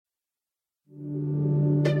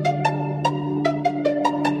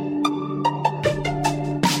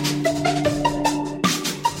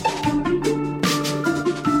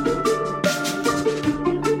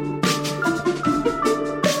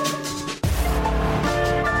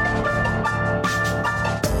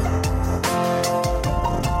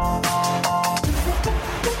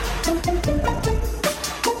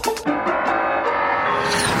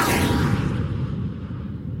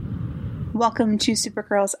Welcome to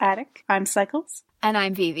Supergirl's Attic. I'm Cycles. And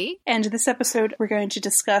I'm Vivi. And this episode, we're going to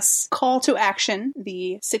discuss Call to Action,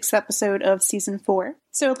 the 6th episode of Season 4.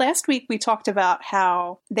 So last week, we talked about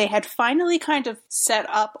how they had finally kind of set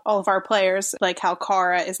up all of our players, like how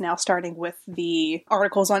Kara is now starting with the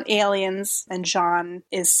articles on aliens, and John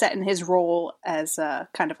is set in his role as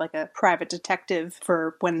kind of like a private detective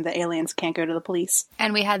for when the aliens can't go to the police.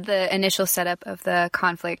 And we had the initial setup of the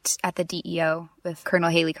conflict at the DEO with Colonel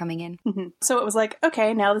Haley coming in. Mm-hmm. So it was like,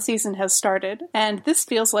 okay, now the season has started. And this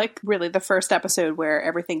feels like really the first episode where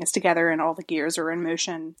everything is together and all the gears are in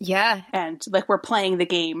motion. Yeah. And like we're playing the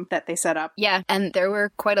game that they set up. Yeah. And there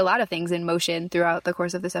were quite a lot of things in motion throughout the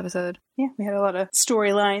course of this episode. Yeah, we had a lot of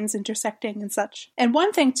storylines intersecting and such. And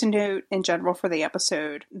one thing to note in general for the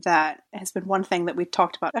episode that has been one thing that we've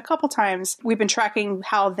talked about a couple times, we've been tracking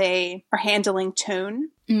how they are handling tone.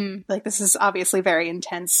 Like, this is obviously very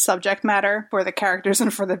intense subject matter for the characters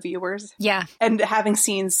and for the viewers. Yeah. And having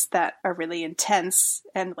scenes that are really intense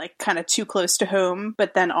and, like, kind of too close to home,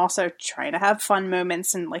 but then also trying to have fun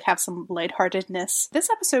moments and, like, have some lightheartedness. This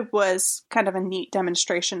episode was kind of a neat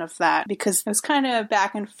demonstration of that because it was kind of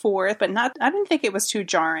back and forth, but I didn't think it was too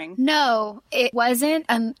jarring. No, it wasn't.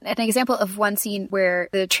 An example of one scene where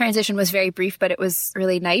the transition was very brief, but it was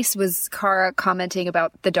really nice was Kara commenting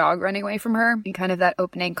about the dog running away from her and kind of that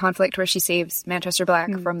opening conflict where she saves Manchester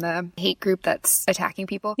Black from the hate group that's attacking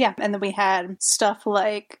people. Yeah, and then we had stuff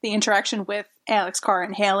like the interaction with Alex, Kara,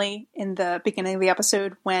 and Haley in the beginning of the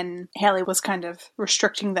episode when Haley was kind of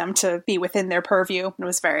restricting them to be within their purview. It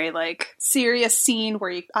was very, like, serious scene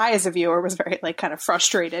where I, as a viewer, was very, like, kind of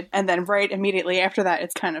frustrated. And then right immediately after that,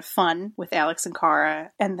 it's kind of fun with Alex and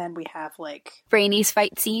Kara. And then we have, like... Brainy's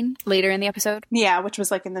fight scene later in the episode. Yeah, which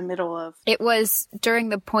was, like, in the middle of... It was during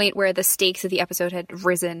the point where the stakes of the episode had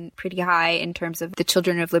risen pretty high in terms of the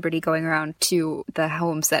Children of Liberty going around to the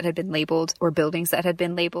homes that had been labeled or buildings that had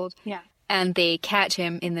been labeled. Yeah. And they catch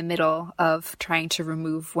him in the middle of trying to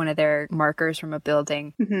remove one of their markers from a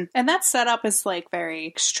building. Mm-hmm. And that setup is, like,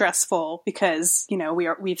 very stressful because, you know,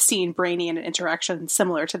 we've seen Brainy in an interaction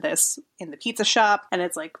similar to this in the pizza shop. And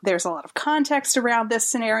it's like, there's a lot of context around this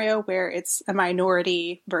scenario where it's a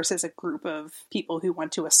minority versus a group of people who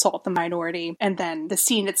want to assault the minority. And then the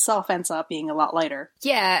scene itself ends up being a lot lighter.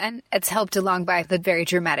 Yeah, and it's helped along by the very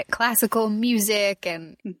dramatic classical music.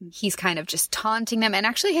 And he's kind of just taunting them. And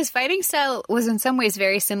actually his fighting style was in some ways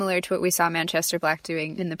very similar to what we saw Manchester Black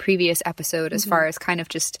doing in the previous episode as far as kind of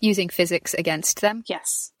just using physics against them.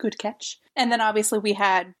 Yes, good catch. And then obviously we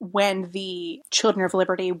had when the Children of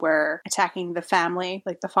Liberty were attacking the family,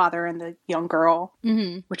 like the father and the young girl,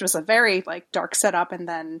 which was a very, like, dark setup. And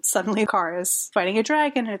then suddenly Kara's fighting a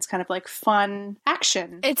dragon and it's kind of like fun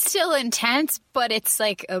action. It's still intense, but it's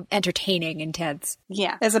like entertaining intense.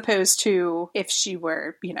 Yeah, as opposed to if she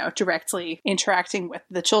were, you know, directly interacting with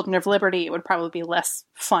the Children of Liberty, it would probably be less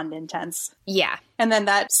fun intense. Yeah. And then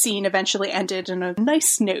that scene eventually ended in a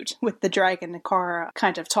nice note with the dragon and Kara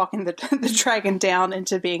kind of talking the dragon down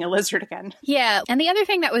into being a lizard again. Yeah. And the other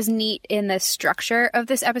thing that was neat in the structure of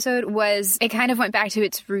this episode was it kind of went back to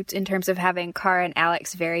its roots in terms of having Kara and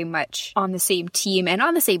Alex very much on the same team and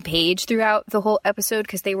on the same page throughout the whole episode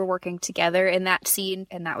because they were working together in that scene.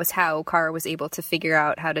 And that was how Kara was able to figure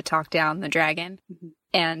out how to talk down the dragon.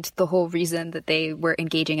 And the whole reason that they were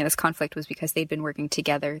engaging in this conflict was because they'd been working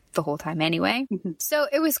together the whole time anyway. So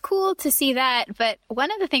it was cool to see that. But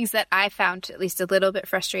one of the things that I found at least a little bit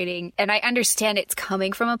frustrating, and I understand it's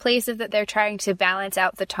coming from a place of that they're trying to balance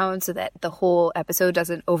out the tone so that the whole episode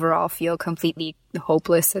doesn't overall feel completely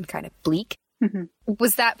hopeless and kind of bleak.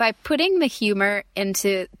 Was that by putting the humor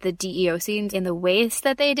into the DEO scenes in the ways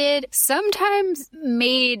that they did, sometimes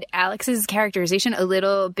made Alex's characterization a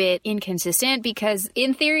little bit inconsistent because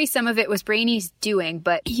in theory, some of it was Brainy's doing,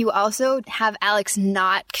 but you also have Alex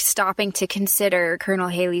not stopping to consider Colonel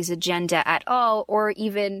Haley's agenda at all, or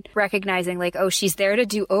even recognizing like, oh, she's there to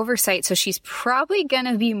do oversight. So she's probably going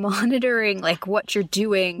to be monitoring like what you're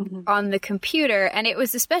doing on the computer. And it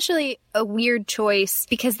was especially a weird choice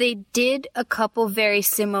because they did a couple very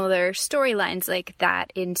similar storylines like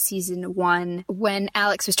that in season 1 when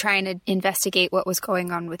Alex was trying to investigate what was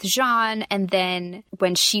going on with Jean, and then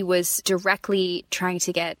when she was directly trying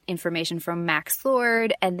to get information from Max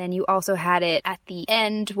Lord, and then you also had it at the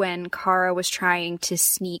end when Kara was trying to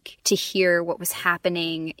sneak to hear what was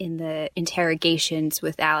happening in the interrogations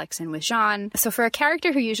with Alex and with Jean. So for a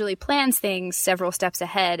character who usually plans things several steps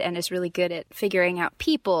ahead and is really good at figuring out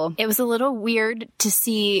people, it was a little weird to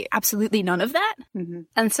see absolutely none of that. Mm-hmm.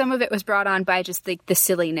 And some of it was brought on by just like the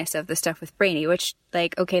silliness of the stuff with Brainy, which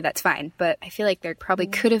like, okay, that's fine. But I feel like there probably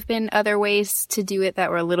could have been other ways to do it that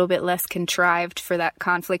were a little bit less contrived for that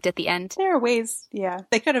conflict at the end. There are ways, yeah.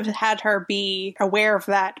 They could have had her be aware of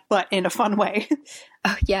that, but in a fun way.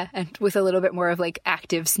 Oh, yeah. And with a little bit more of like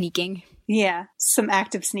active sneaking. Yeah, some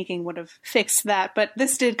active sneaking would have fixed that, but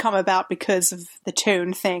this did come about because of the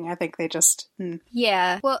tone thing. I think they just...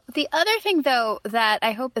 Yeah. Well, the other thing, though, that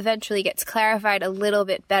I hope eventually gets clarified a little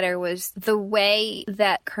bit better was the way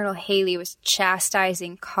that Colonel Haley was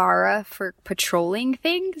chastising Kara for patrolling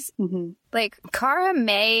things. Mm-hmm. Like, Kara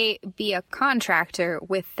may be a contractor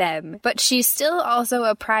with them, but she's still also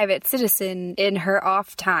a private citizen in her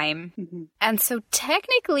off time. Mm-hmm. And so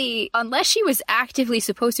technically, unless she was actively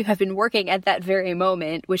supposed to have been working at that very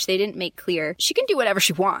moment, which they didn't make clear, she can do whatever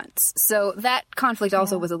she wants. So that conflict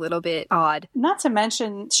also was a little bit odd. Not to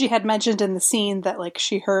mention, she had mentioned in the scene that, like,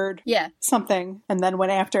 she heard something and then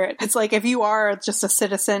went after it. It's like, if you are just a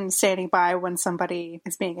citizen standing by when somebody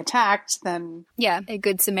is being attacked, then... Yeah, a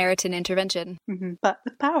good Samaritan intervention. Mm-hmm. But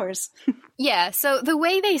with powers. Yeah, so the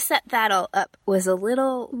way they set that all up was a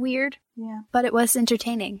little weird. Yeah. But it was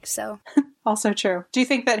entertaining, so... Also true. Do you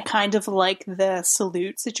think that kind of like the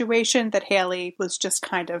salute situation, that Haley was just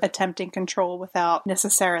kind of attempting control without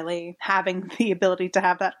necessarily having the ability to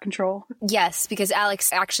have that control? Yes, because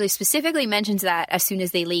Alex actually specifically mentions that as soon as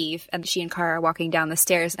they leave and she and Kara are walking down the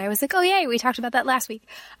stairs. And I was like, oh yay, we talked about that last week.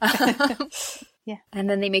 Yeah. And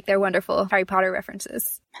then they make their wonderful Harry Potter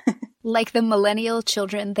references. Like the millennial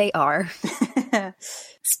children they are.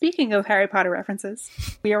 Speaking of Harry Potter references,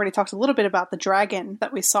 we already talked a little bit about the dragon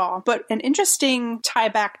that we saw, but an interesting tie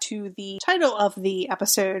back to the title of the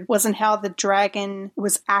episode was in how the dragon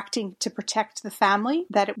was acting to protect the family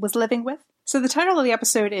that it was living with. So the title of the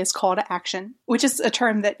episode is Call to Action, which is a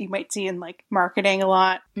term that you might see in like marketing a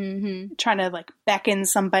lot, trying to like beckon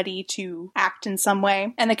somebody to act in some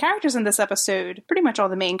way. And the characters in this episode, pretty much all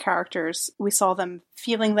the main characters, we saw them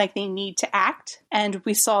feeling like they need to act, and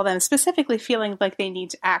we saw them specifically feeling like they need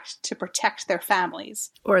to act to protect their families.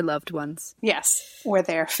 Or loved ones. Yes, or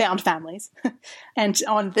their found families. And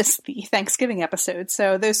on the Thanksgiving episode,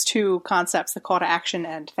 so those two concepts, the call to action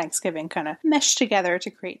and Thanksgiving, kind of mesh together to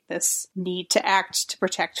create this need to act to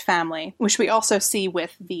protect family, which we also see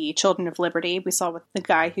with the Children of Liberty. We saw with the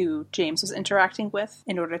guy who James was interacting with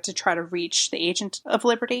in order to try to reach the Agent of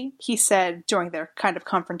Liberty. He said during their kind of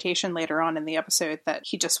confrontation later on in the episode that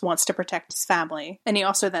he just wants to protect his family. And he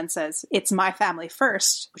also then says, it's my family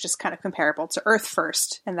first, which is kind of comparable to Earth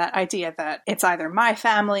first. And that idea that it's either my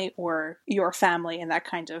family or your family, and that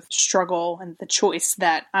kind of struggle and the choice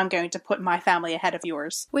that I'm going to put my family ahead of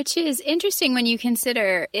yours. Which is interesting when you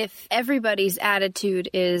consider if everybody's attitude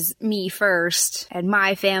is me first and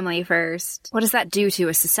my family first, what does that do to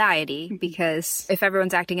a society? Because if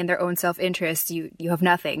everyone's acting in their own self-interest, you have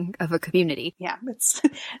nothing of a community. Yeah, it's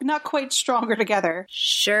not quite stronger together.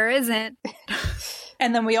 Sure isn't.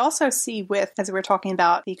 And then we also see with, as we were talking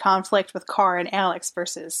about, the conflict with Kara and Alex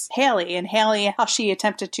versus Haley, and Haley, how she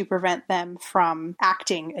attempted to prevent them from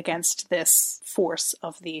acting against this force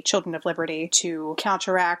of the Children of Liberty to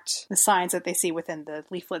counteract the signs that they see within the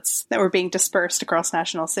leaflets that were being dispersed across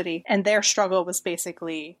National City. And their struggle was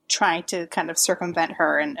basically trying to kind of circumvent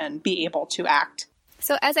her and be able to act.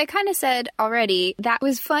 So as I kind of said already, that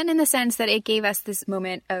was fun in the sense that it gave us this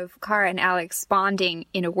moment of Kara and Alex bonding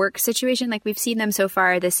in a work situation. Like we've seen them so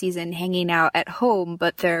far this season hanging out at home,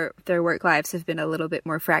 but their work lives have been a little bit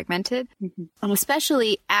more fragmented. Mm-hmm. And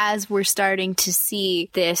especially as we're starting to see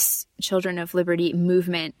this Children of Liberty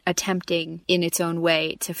movement attempting in its own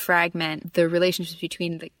way to fragment the relationships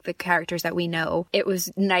between the characters that we know. It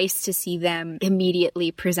was nice to see them immediately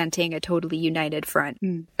presenting a totally united front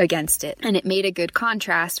against it. And it made a good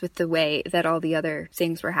contrast with the way that all the other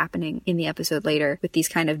things were happening in the episode later, with these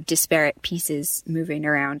kind of disparate pieces moving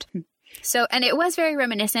around. So, and it was very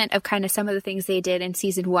reminiscent of kind of some of the things they did in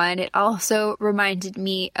season 1. It also reminded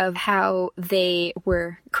me of how they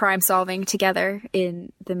were crime solving together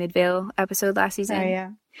in the Midvale episode last season. Oh, yeah.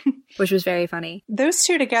 Which was very funny. Those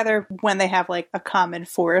two together, when they have like a common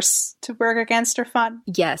force to work against, are fun.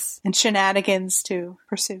 Yes. And shenanigans to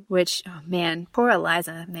pursue. Which, oh man, poor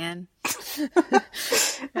Eliza, man. As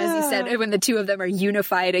you said, when the two of them are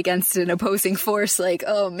unified against an opposing force, like,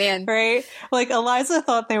 oh man. Right? Like, Eliza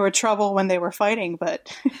thought they were trouble when they were fighting,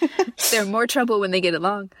 but... They're more trouble when they get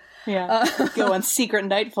along. Yeah, go on secret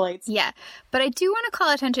night flights. Yeah, but I do want to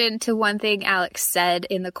call attention to one thing Alex said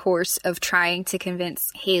in the course of trying to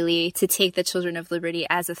convince Haley to take the Children of Liberty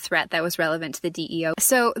as a threat that was relevant to the DEO.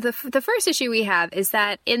 So the first issue we have is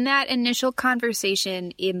that in that initial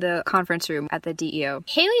conversation in the conference room at the DEO,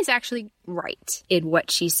 Haley's actually right in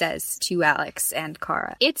what she says to Alex and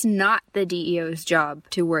Kara. It's not the DEO's job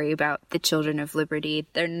to worry about the Children of Liberty.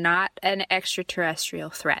 They're not an extraterrestrial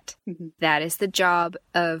threat. Mm-hmm. That is the job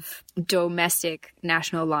of domestic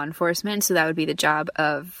national law enforcement. So that would be the job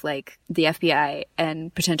of like the FBI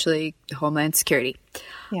and potentially Homeland Security.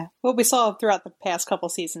 Yeah. What we saw throughout the past couple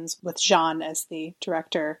seasons with Jean as the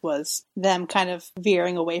director was them kind of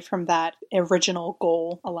veering away from that original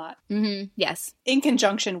goal a lot. Mm-hmm. Yes. In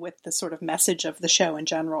conjunction with the sort of message of the show in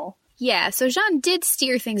general. Yeah, so Jean did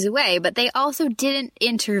steer things away, but they also didn't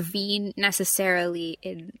intervene necessarily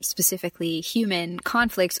in specifically human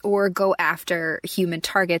conflicts or go after human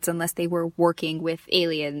targets unless they were working with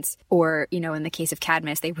aliens or, you know, in the case of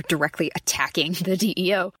Cadmus, they were directly attacking the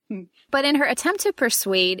DEO. But in her attempt to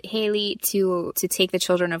persuade Haley to take the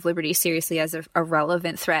Children of Liberty seriously as a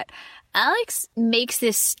relevant threat, Alex makes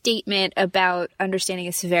this statement about understanding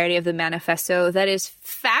the severity of the manifesto that is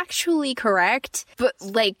factually correct, but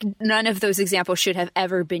like none of those examples should have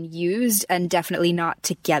ever been used and definitely not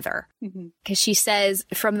together. Because she says,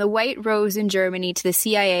 from the White Rose in Germany to the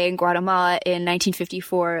CIA in Guatemala in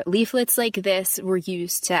 1954, leaflets like this were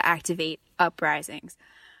used to activate uprisings.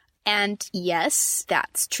 And yes,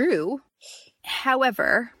 that's true.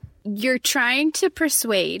 However, you're trying to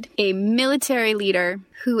persuade a military leader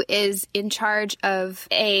who is in charge of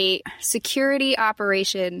a security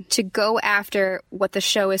operation to go after what the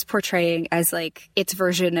show is portraying as like its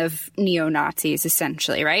version of neo-Nazis,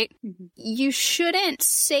 essentially, right? Mm-hmm. You shouldn't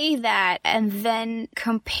say that and then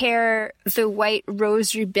compare the White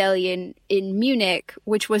Rose Rebellion in Munich,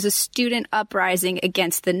 which was a student uprising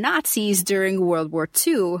against the Nazis during World War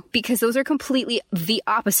II, because those are completely the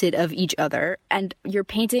opposite of each other, and you're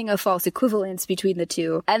painting a false equivalence between the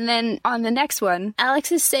two. And then on the next one,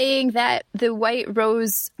 Alex is saying that the White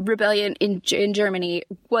Rose Rebellion in Germany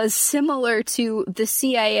was similar to the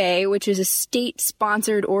CIA, which is a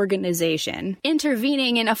state-sponsored organization,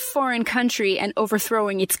 intervening in a foreign country and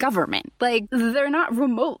overthrowing its government. Like, they're not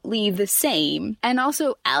remotely the same. And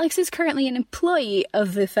also, Alex is currently an employee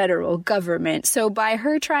of the federal government. So by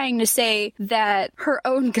her trying to say that her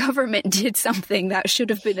own government did something that should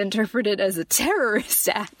have been interpreted as a terrorist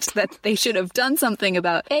act that they should have done something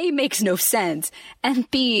about, A, makes no sense, and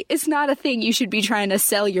B, it's not a thing you should be trying to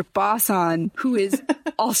sell your boss on who is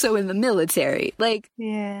also in the military. Like,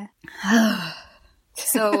 yeah.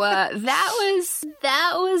 So that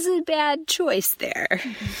was a bad choice there.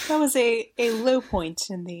 That was a low point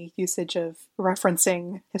in the usage of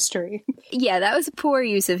referencing history. Yeah, that was a poor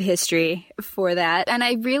use of history for that. And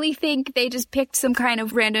I really think they just picked some kind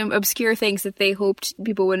of random obscure things that they hoped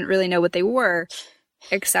people wouldn't really know what they were.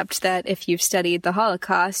 Except that if you've studied the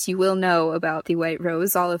Holocaust, you will know about the White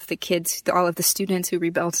Rose. All of the students who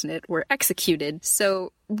rebelled in it were executed.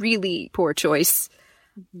 So really poor choice.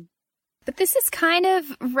 Mm-hmm. But this is kind of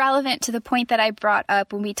relevant to the point that I brought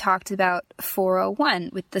up when we talked about 401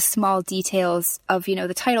 with the small details of, you know,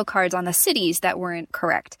 the title cards on the cities that weren't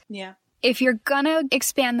correct. Yeah. If you're gonna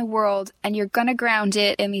expand the world and you're gonna ground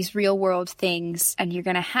it in these real world things and you're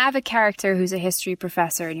gonna have a character who's a history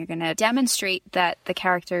professor and you're gonna demonstrate that the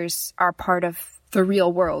characters are part of the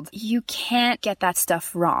real world, you can't get that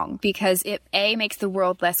stuff wrong because it A, makes the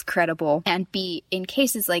world less credible, and B, in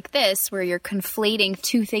cases like this where you're conflating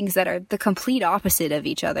two things that are the complete opposite of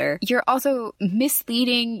each other, you're also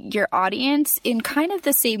misleading your audience in kind of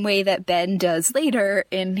the same way that Ben does later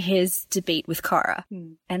in his debate with Kara.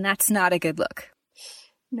 And that's not a good look.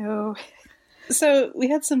 No. So we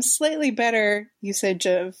had some slightly better usage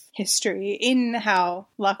of history in how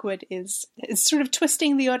Lockwood is sort of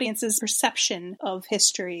twisting the audience's perception of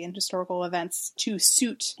history and historical events to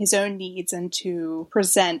suit his own needs and to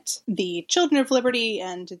present the Children of Liberty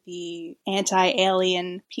and the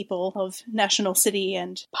anti-alien people of National City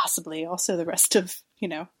and possibly also the rest of, you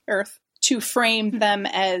know, Earth, to frame them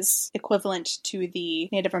as equivalent to the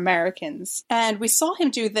Native Americans. And we saw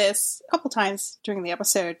him do this a couple times during the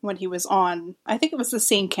episode when he was on, I think it was the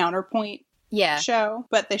same Counterpoint show,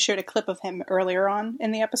 but they showed a clip of him earlier on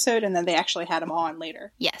in the episode, and then they actually had him on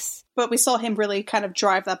later. Yes. But we saw him really kind of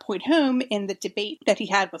drive that point home in the debate that he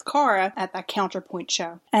had with Kara at that Counterpoint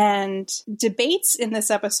show. And debates in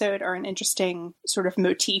this episode are an interesting sort of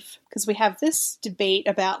motif, because we have this debate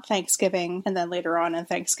about Thanksgiving, and then later on in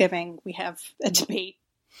Thanksgiving, we have a debate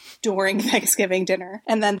during Thanksgiving dinner.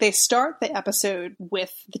 And then they start the episode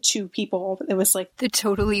with the two people. It was like the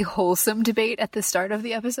totally wholesome debate at the start of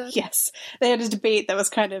the episode? Yes. They had a debate that was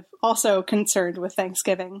kind of also concerned with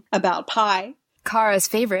Thanksgiving about pie. Kara's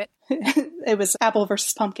favorite. It was apple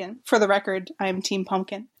versus pumpkin. For the record, I am Team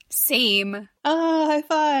Pumpkin. Same. Oh, high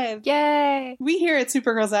five. Yay. We here at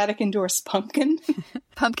Supergirl's Attic endorse Pumpkin.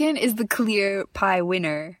 Pumpkin is the clear pie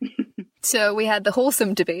winner. So we had the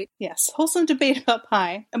wholesome debate. Yes, wholesome debate about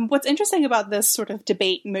pie. And what's interesting about this sort of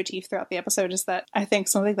debate motif throughout the episode is that I think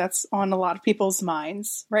something that's on a lot of people's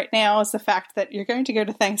minds right now is the fact that you're going to go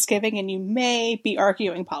to Thanksgiving and you may be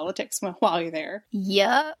arguing politics while you're there.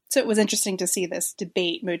 Yep. So it was interesting to see this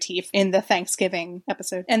debate motif in the Thanksgiving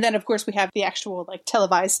episode. And then, of course, we have the actual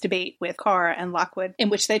televised debate with Kara and Lockwood,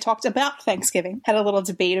 in which they talked about Thanksgiving, had a little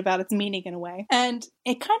debate about its meaning in a way. And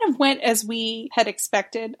it kind of went as we had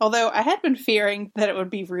expected, although I had been fearing that it would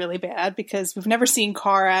be really bad because we've never seen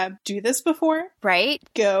Kara do this before. Right?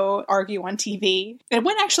 Go argue on TV. It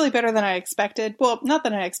went actually better than I expected. Well, not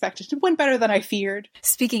than I expected. It went better than I feared.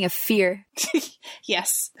 Speaking of fear.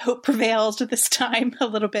 Yes, hope prevailed this time a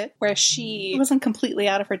little bit, where she wasn't completely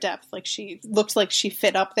out of her depth. She looked like she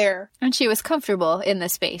fit up there. And she was comfortable in the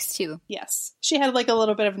space, too. Yes. She had a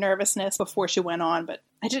little bit of nervousness before she went on, but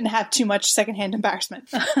I didn't have too much secondhand embarrassment.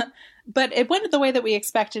 But it went the way that we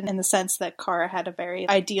expected, in the sense that Kara had a very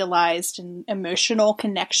idealized and emotional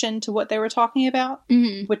connection to what they were talking about,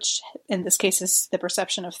 which in this case is the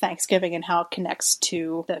perception of Thanksgiving and how it connects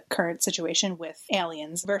to the current situation with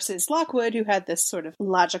aliens, versus Lockwood, who had this sort of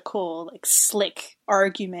logical, slick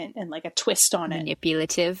argument and a twist on it.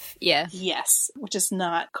 Manipulative, yeah. Yes, which is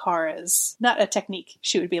not a technique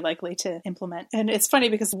she would be likely to implement. And it's funny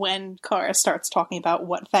because when Kara starts talking about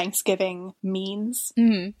what Thanksgiving means,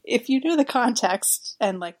 if you know the context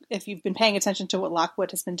and if you've been paying attention to what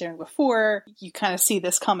Lockwood has been doing before, you kind of see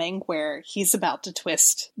this coming, where he's about to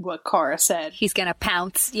twist what Kara said. He's gonna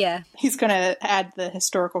pounce, yeah. He's gonna add the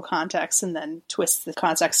historical context and then twist the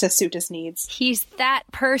context to suit his needs. He's that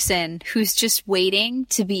person who's just waiting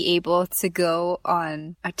to be able to go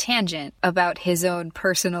on a tangent about his own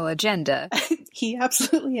personal agenda. He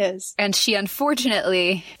absolutely is. And she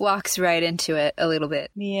unfortunately walks right into it a little bit.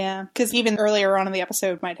 Yeah, because even earlier on in the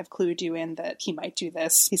episode might have clued you in that he might do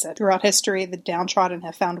this. He said, throughout history, the downtrodden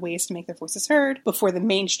have found ways to make their voices heard before the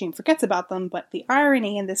mainstream forgets about them, but the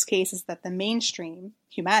irony in this case is that the mainstream,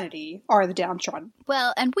 humanity, are the downtrodden.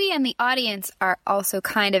 Well, and we and the audience are also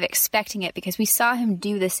kind of expecting it, because we saw him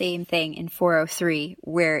do the same thing in 403,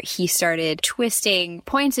 where he started twisting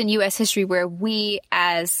points in U.S. history where we,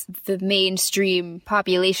 as the mainstream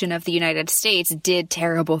population of the United States, did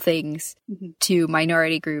terrible things to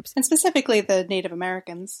minority groups. And specifically the Native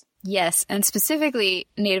Americans. Yes, and specifically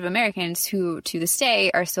Native Americans, who to this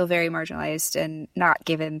day are still very marginalized and not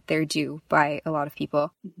given their due by a lot of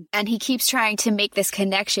people. And he keeps trying to make this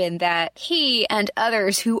connection that he and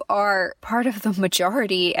others who are part of the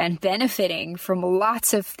majority and benefiting from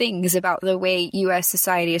lots of things about the way U.S.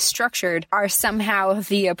 society is structured are somehow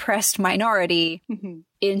the oppressed minority.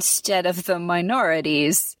 Instead of the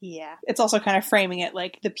minorities. Yeah. It's also kind of framing it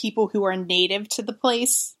like the people who are native to the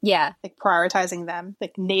place. Yeah. Prioritizing them.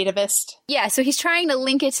 Nativist. Yeah, so he's trying to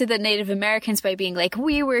link it to the Native Americans by being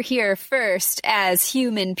we were here first as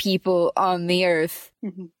human people on the earth.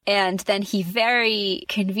 And then he very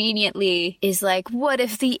conveniently is what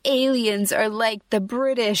if the aliens are like the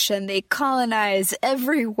British and they colonize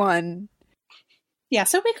everyone? Yeah,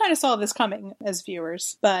 so we kind of saw this coming as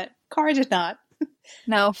viewers, but Kara did not.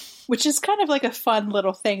 No. Which is kind of a fun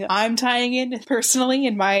little thing I'm tying in personally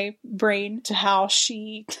in my brain to how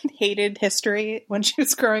she hated history when she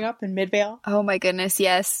was growing up in Midvale. Oh my goodness,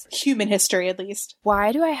 yes. Human history, at least.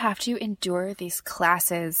 Why do I have to endure these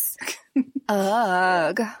classes?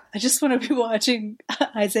 Ugh. I just want to be watching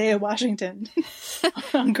Isaiah Washington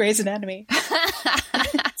on Grey's Anatomy.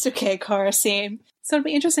 It's okay, Kara, same. So it'll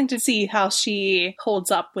be interesting to see how she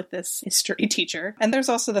holds up with this history teacher. And there's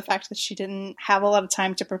also the fact that she didn't have a lot of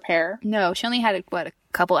time to prepare. No, she only had, a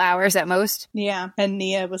couple hours at most? Yeah, and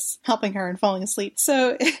Nia was helping her and falling asleep.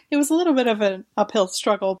 So it was a little bit of an uphill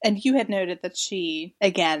struggle. And you had noted that she,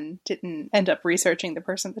 again, didn't end up researching the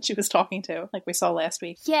person that she was talking to, like we saw last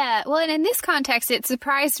week. Yeah, well, and in this context, it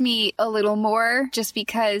surprised me a little more just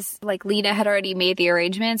because, Lena had already made the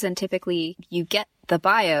arrangements, and typically you get the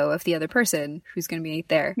bio of the other person who's going to be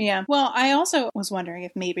there. Yeah. Well, I also was wondering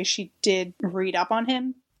if maybe she did read up on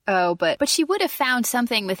him. Oh, but she would have found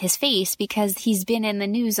something with his face because he's been in the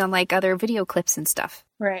news on other video clips and stuff.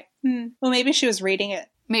 Right. Well, maybe she was reading it.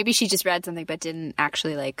 Maybe she just read something but didn't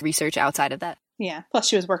actually research outside of that. Yeah. Plus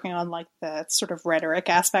she was working on the sort of rhetoric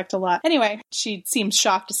aspect a lot. Anyway, she seems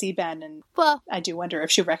shocked to see Ben, and I do wonder if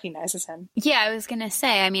she recognizes him. Yeah, I was going to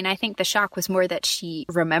say, I think the shock was more that she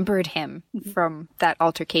remembered him from that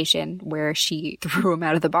altercation where she threw him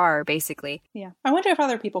out of the bar, basically. Yeah. I wonder if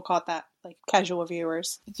other people caught that, casual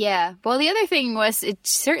viewers. Yeah. Well, the other thing was it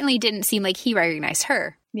certainly didn't seem like he recognized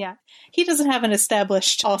her. Yeah. He doesn't have an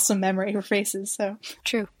established awesome memory for faces, so.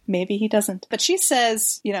 True. Maybe he doesn't. But she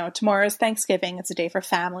says, tomorrow's Thanksgiving. It's a day for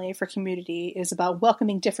family, for community. It is about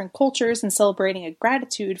welcoming different cultures and celebrating a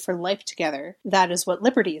gratitude for life together. That is what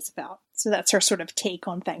liberty is about. So that's her sort of take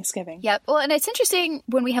on Thanksgiving. Yep. Well, and it's interesting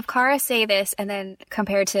when we have Kara say this and then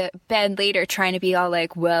compared to Ben later trying to be all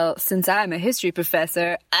like, well, since I'm a history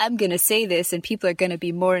professor, I'm going to say this and people are going to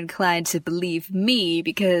be more inclined to believe me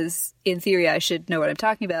because in theory I should know what I'm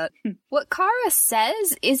talking about. What Kara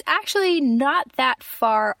says is actually not that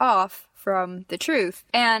far off from the truth.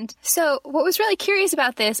 And so what was really curious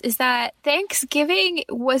about this is that Thanksgiving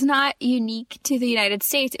was not unique to the United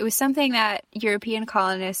States. It was something that European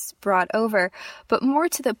colonists brought over. But more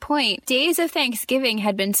to the point, days of Thanksgiving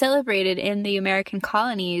had been celebrated in the American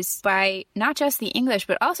colonies by not just the English,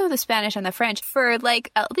 but also the Spanish and the French for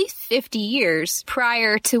like at least 50 years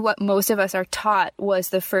prior to what most of us are taught was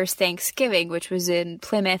the first Thanksgiving, which was in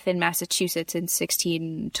Plymouth in Massachusetts in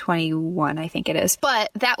 1621, I think it is.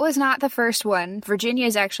 But that was not the first one.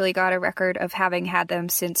 Virginia's actually got a record of having had them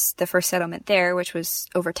since the first settlement there, which was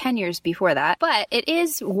over 10 years before that. But it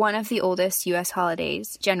is one of the oldest U.S.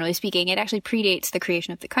 holidays. Generally speaking, it actually predates the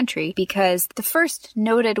creation of the country because the first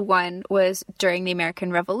noted one was during the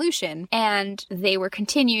American Revolution, and they were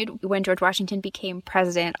continued when George Washington became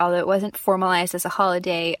president, although it wasn't formalized as a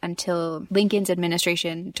holiday until Lincoln's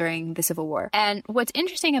administration during the Civil War. And what's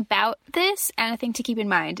interesting about this, and a thing to keep in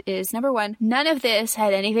mind, is number one, none of this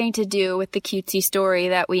had anything to do with the cutesy story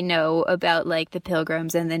that we know about like the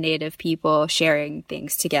Pilgrims and the native people sharing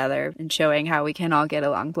things together and showing how we can all get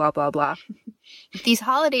along, blah, blah, blah. These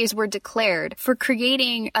holidays were declared for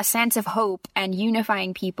creating a sense of hope and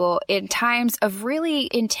unifying people in times of really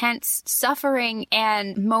intense suffering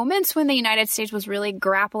and moments when the United States was really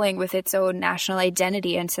grappling with its own national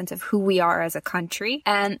identity and sense of who we are as a country.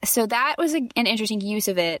 And so that was an interesting use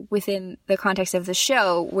of it within the context of the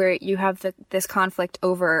show, where you have this conflict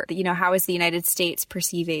over, how is the United States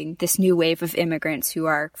perceiving this new wave of immigrants who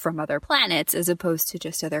are from other planets as opposed to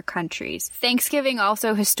just other countries. Thanksgiving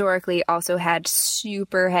also historically also had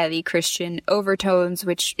super heavy Christian overtones,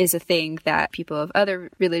 which is a thing that people of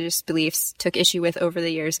other religious beliefs took issue with over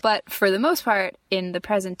the years. But for the most part, in the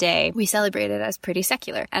present day, we celebrate it as pretty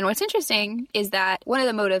secular. And what's interesting is that one of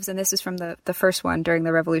the motives, and this is from the first one during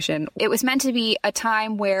the Revolution, it was meant to be a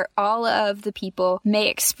time where all of the people may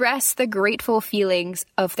express the grateful feelings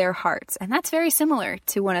of their hearts. And that's very similar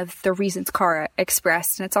to one of the reasons Kara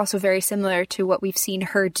expressed. And it's also very similar to what we've seen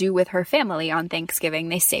her do with her family on Thanksgiving.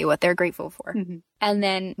 They say what they're grateful for. Mm-hmm. And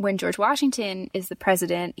then when George Washington is the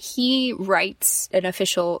president, he writes an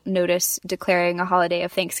official notice declaring a holiday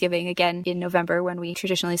of Thanksgiving again in November when we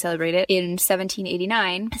traditionally celebrate it in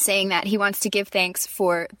 1789, saying that he wants to give thanks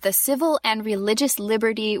for the civil and religious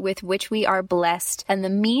liberty with which we are blessed and the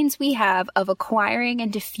means we have of acquiring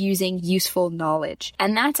and diffusing useful knowledge.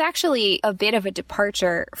 And that's actually a bit of a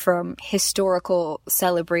departure from historical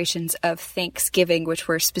celebrations of Thanksgiving, which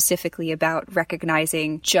were specifically about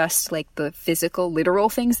recognizing just like the physical literal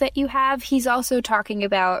things that you have. He's also talking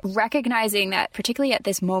about recognizing that, particularly at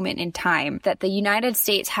this moment in time, that the United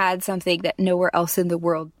States had something that nowhere else in the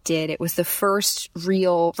world did. It was the first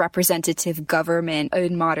real representative government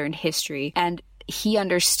in modern history. And he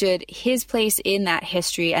understood his place in that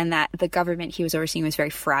history and that the government he was overseeing was very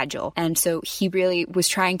fragile. And so he really was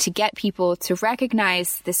trying to get people to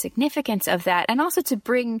recognize the significance of that and also to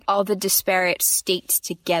bring all the disparate states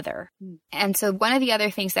together. And so one of the other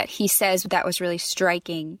things that he says that was really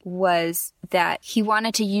striking was that he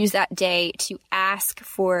wanted to use that day to ask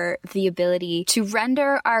for the ability to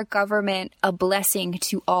render our government a blessing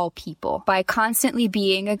to all people by constantly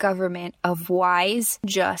being a government of wise,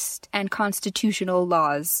 just, and constitutional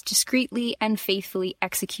laws, discreetly and faithfully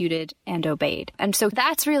executed and obeyed. And so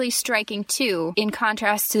that's really striking too, in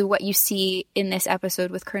contrast to what you see in this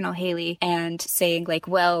episode with Colonel Haley and saying like,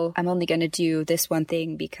 well, I'm only going to do this one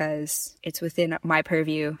thing because it's within my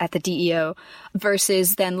purview at the DEO,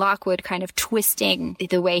 versus then Lockwood kind of twisting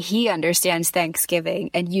the way he understands Thanksgiving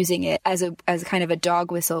and using it as kind of a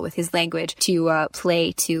dog whistle with his language to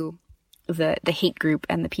play to the hate group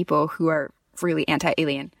and the people who are really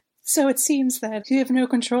anti-alien. So it seems that you have no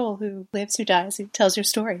control who lives, who dies, who tells your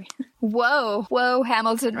story. Whoa,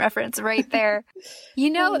 Hamilton reference right there.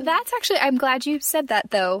 That's actually, I'm glad you said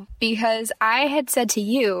that though, because I had said to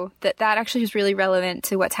you that actually is really relevant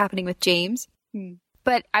to what's happening with James.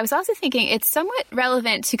 But I was also thinking it's somewhat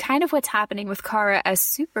relevant to kind of what's happening with Kara as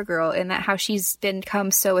Supergirl, in that how she's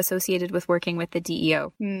become so associated with working with the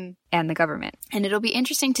DEO and the government. And it'll be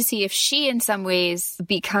interesting to see if she in some ways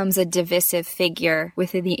becomes a divisive figure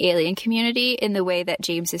within the alien community in the way that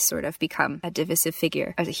James has sort of become a divisive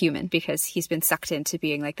figure as a human, because he's been sucked into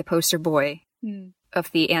being like the poster boy of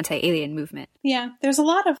the anti-alien movement. Yeah, there's a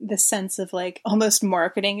lot of this sense of like almost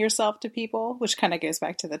marketing yourself to people, which kind of goes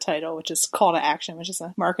back to the title, which is call to action, which is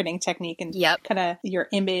a marketing technique, and kind of your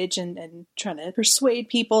image and trying to persuade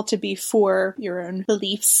people to be for your own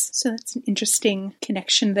beliefs. So that's an interesting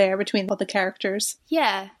connection there between all the characters.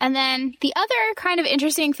 Yeah. And then the other kind of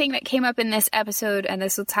interesting thing that came up in this episode, and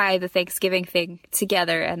this will tie the Thanksgiving thing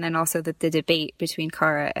together, and then also the debate between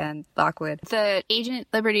Kara and Lockwood. The Agent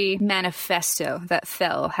Liberty manifesto that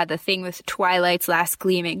fell had the thing with Twilight's last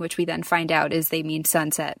gleaming, which we then find out is they mean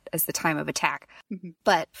sunset as the time of attack.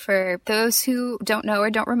 But for those who don't know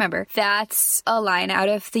or don't remember, that's a line out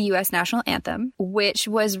of the U.S. national anthem, which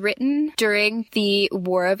was written during the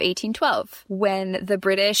War of 1812, when the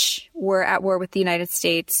British were at war with the United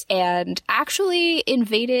States and actually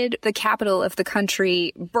invaded the capital of the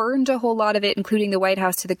country, burned a whole lot of it, including the White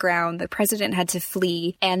House, to the ground. The president had to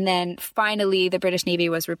flee, and then finally the British Navy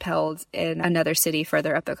was repelled in another city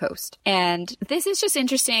further up the coast. And this is just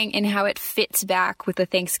interesting in how it fits back with the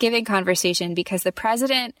Thanksgiving conversation, because the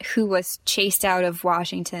president who was chased out of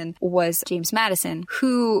Washington was James Madison,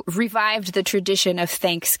 who revived the tradition of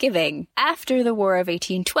Thanksgiving after the War of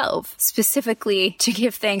 1812, specifically to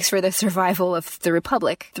give thanks for the survival of the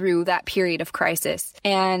Republic through that period of crisis.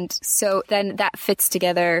 And so then that fits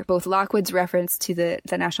together both Lockwood's reference to the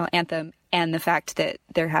national anthem and the fact that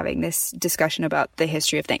they're having this discussion about the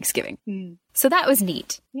history of Thanksgiving. So that was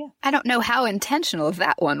neat. Yeah. I don't know how intentional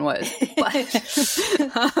that one was. But,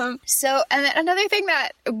 and then another thing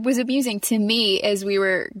that was amusing to me as we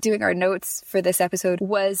were doing our notes for this episode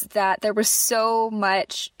was that there was so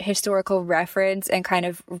much historical reference and kind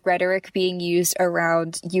of rhetoric being used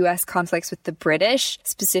around U.S. conflicts with the British,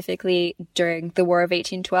 specifically during the War of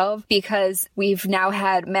 1812, because we've now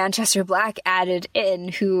had Manchester Black added in,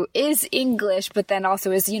 who is English, but then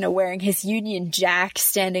also is, wearing his Union Jack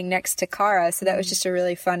standing next to Kara. So that was just a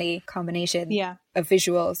really funny combination of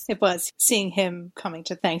visuals. It was, seeing him coming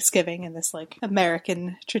to Thanksgiving in this like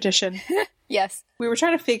American tradition. Yes. We were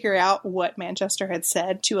trying to figure out what Manchester had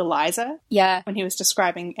said to Eliza. Yeah. When he was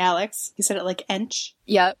describing Alex. He said it like ench.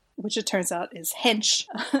 Yep. Which it turns out is hench.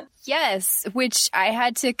 Yes, which I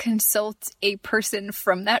had to consult a person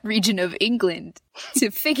from that region of England to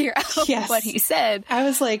figure out what he said. I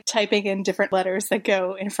was like typing in different letters that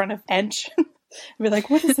go in front of ench. I'd be like,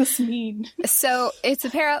 what does this mean? So it's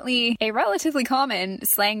apparently a relatively common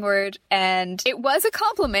slang word, and it was a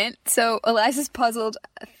compliment. So Eliza's puzzled,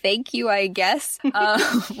 thank you, I guess,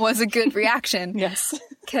 was a good reaction. Yes.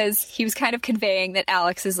 Because he was kind of conveying that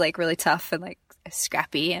Alex is like really tough and like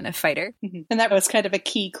scrappy and a fighter. And that was kind of a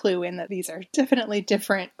key clue in that these are definitely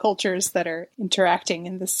different cultures that are interacting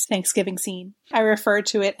in this Thanksgiving scene. I refer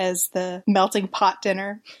to it as the melting pot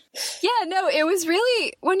dinner. Yeah, no, it was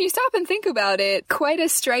really, when you stop and think about it, quite a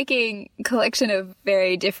striking collection of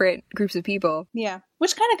very different groups of people. Yeah.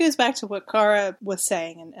 Which kind of goes back to what Kara was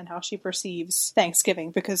saying and how she perceives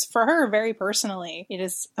Thanksgiving, because for her, very personally, it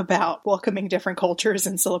is about welcoming different cultures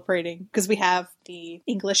and celebrating. Because we have the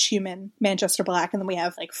English human, Manchester Black, and then we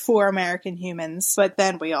have like 4 American humans. But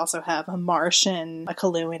then we also have a Martian, a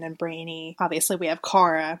Kaluan, and Brainy. Obviously, we have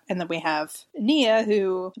Kara, and then we have Nia,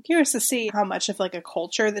 who I'm curious to see how much of like a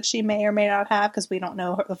culture that she may or may not have, because we don't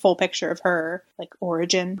know the full picture of her like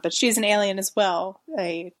origin. But she's an alien as well,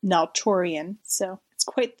 a Naltorian. So it's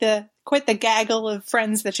quite the gaggle of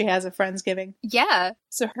friends that she has at Friendsgiving. Yeah.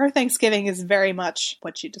 So her Thanksgiving is very much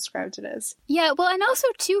what she described it as. Yeah, well, and also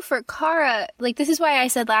too for Kara, like this is why I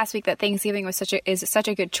said last week that Thanksgiving was such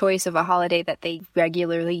a good choice of a holiday that they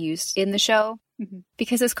regularly used in the show.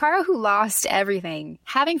 Because as Kara, who lost everything,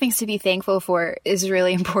 having things to be thankful for is a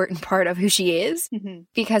really important part of who she is,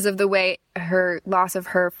 because of the way her loss of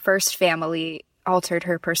her first family altered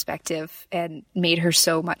her perspective and made her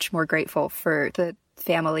so much more grateful for the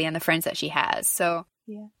family and the friends that she has. So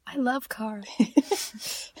yeah, I love Kara.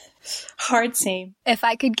 Hard same. If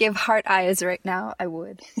I could give heart eyes right now, I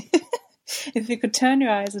would. If you could turn your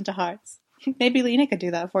eyes into hearts. Maybe Lena could do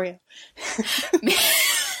that for you.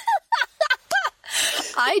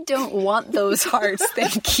 I don't want those hearts,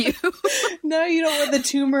 thank you. No, you don't want the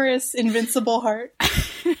tumorous, invincible heart.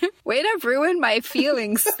 Way to ruin my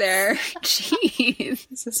feelings there. Jeez.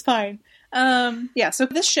 This is fine. So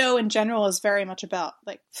this show in general is very much about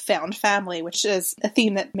like found family, which is a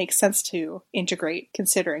theme that makes sense to integrate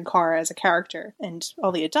considering Kara as a character, and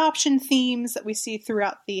all the adoption themes that we see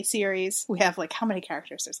throughout the series. We have like how many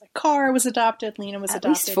characters? There's like Kara was adopted, Lena was adopted.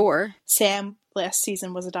 At least 4. Sam last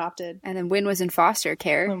season was adopted. And then Wynn was in foster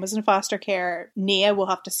care. Wynn was in foster care. Nia, we'll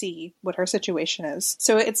have to see what her situation is.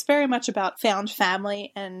 So it's very much about found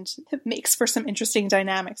family, and it makes for some interesting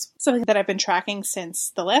dynamics. Something that I've been tracking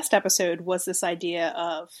since the last episode was this idea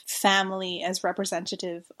of family as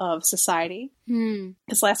representative of society.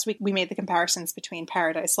 Because last week we made the comparisons between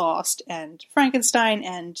Paradise Lost and Frankenstein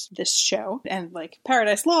and this show. And like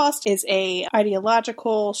Paradise Lost is a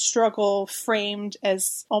ideological struggle framed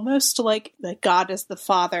as almost like God as the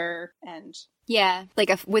father, and yeah,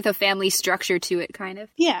 like with a family structure to it, kind of.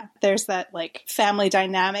 Yeah, there's that like family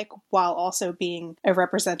dynamic while also being a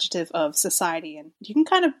representative of society, and you can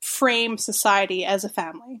kind of frame society as a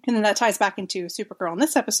family. And then that ties back into Supergirl in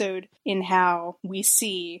this episode, in how we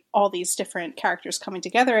see all these different characters coming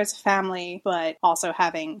together as a family, but also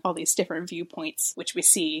having all these different viewpoints, which we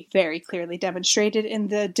see very clearly demonstrated in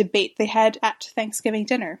the debate they had at Thanksgiving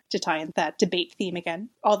dinner, to tie in that debate theme again.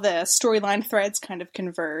 All the storyline threads kind of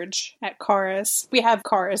converge at Kara's. We have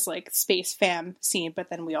Kara's like space fam scene,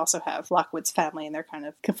 but then we also have Lockwood's family and their kind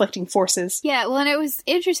of conflicting forces. Yeah, well, and it was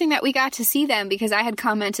interesting that we got to see them, because I had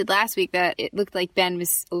commented last week that it looked like Ben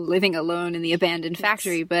was living alone in the abandoned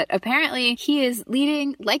factory, but apparently he is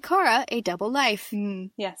leading, like Kara, a double life.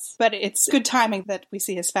 Yes, but it's good timing that we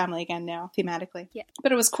see his family again now, thematically. Yeah.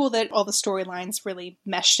 But it was cool that all the storylines really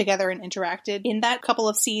meshed together and interacted in that couple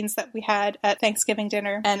of scenes that we had at Thanksgiving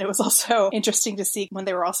dinner. And it was also interesting to see when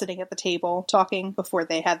they were all sitting at the table talking before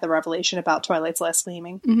they had the revelation about Twilight's Last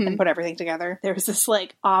Gleaming and put everything together. There was this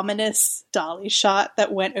like ominous dolly shot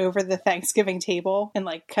that went over the Thanksgiving table and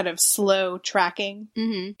like kind of slow tracking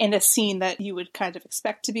in a scene that you would kind of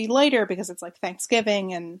expect to be lighter because it's like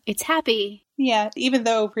Thanksgiving and it's happy. Yeah, even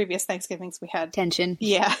though previous Thanksgivings we had tension.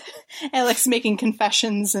 Yeah. Alex making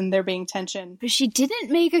confessions and there being tension. But she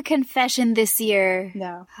didn't make a confession this year.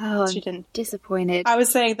 No. Oh, she didn't. Disappointed. I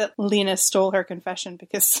was saying that Lena stole her confession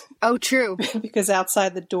because... Oh, true. Because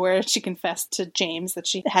outside the door she confessed to James that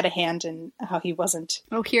she had a hand in how he wasn't.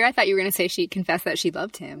 Oh, here I thought you were going to say she confessed that she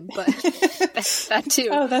loved him, but that too.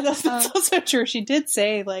 Oh, that's also true. She did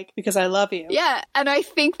say, like, because I love you. Yeah, and I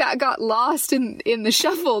think that got lost in the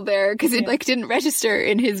shuffle there, because it didn't register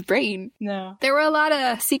in his brain. No. There were a lot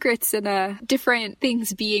of secrets and different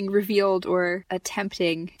things being revealed or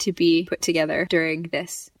attempting to be put together during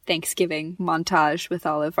this Thanksgiving montage with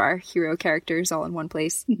all of our hero characters all in one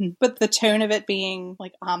place. But the tone of it being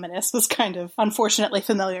like ominous was kind of unfortunately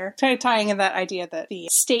familiar. Kind of tying in that idea that the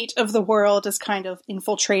state of the world is kind of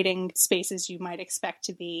infiltrating spaces you might expect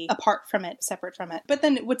to be apart from it, separate from it. But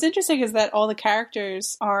then what's interesting is that all the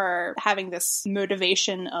characters are having this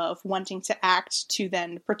motivation of wanting to act to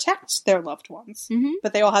then protect their loved ones.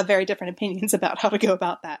 But they all have very different opinions about how to go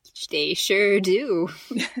about that. They sure do.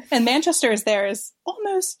 And Manchester is there as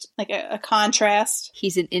almost like a contrast.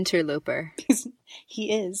 He's an interloper.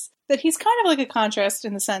 He is. But he's kind of like a contrast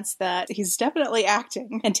in the sense that he's definitely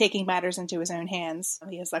acting and taking matters into his own hands.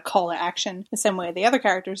 He has that call to action the same way the other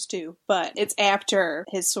characters do, but it's after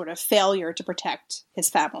his sort of failure to protect his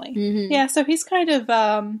family. Yeah, so he's kind of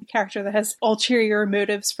a character that has ulterior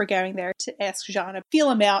motives for going there to ask Jean to feel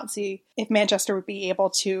him out and see if Manchester would be able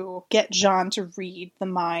to get Jean to read the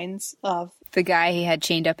minds of the guy he had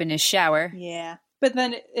chained up in his shower. Yeah. But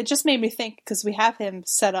then it just made me think, because we have him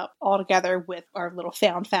set up all together with our little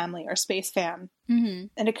found family, our space fam. And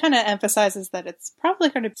it kind of emphasizes that it's probably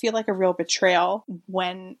going to feel like a real betrayal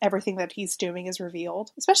when everything that he's doing is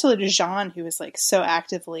revealed. Especially to Jean, who is like so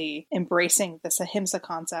actively embracing this ahimsa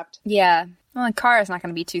concept. Yeah. Well, and Kara's not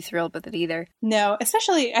going to be too thrilled with it either. No,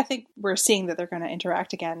 especially I think we're seeing that they're going to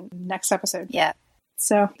interact again next episode. Yeah.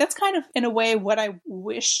 So that's kind of, in a way, what I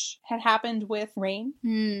wish had happened with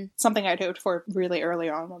Rain. Something I'd hoped for really early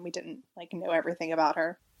on when we didn't know everything about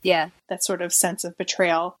her. Yeah. That sort of sense of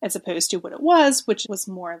betrayal as opposed to what it was, which was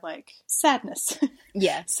more like sadness.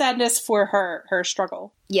 Yeah. Sadness for her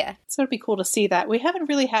struggle. Yeah. So it'd be cool to see that. We haven't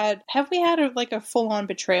really had, have we had a full-on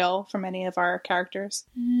betrayal from any of our characters?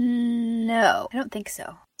 No, I don't think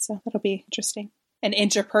so. So that'll be interesting. an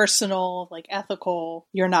interpersonal, like ethical,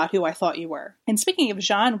 you're not who I thought you were. And speaking of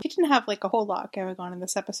Jean, we didn't have like a whole lot going on in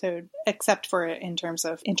this episode, except for in terms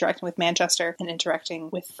of interacting with Manchester and interacting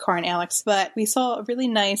with Car and Alex. But we saw a really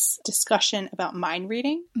nice discussion about mind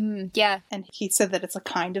reading. Yeah. And he said that it's a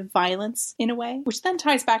kind of violence in a way, which then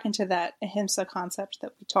ties back into that ahimsa concept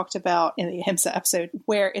that we talked about in the ahimsa episode,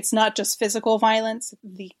 where it's not just physical violence.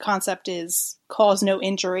 The concept is cause no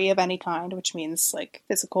injury of any kind, which means like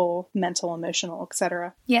physical, mental, emotional,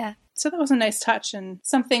 etc. Yeah. So that was a nice touch and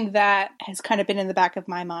something that has kind of been in the back of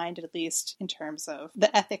my mind, at least in terms of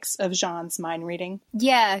the ethics of Jean's mind reading.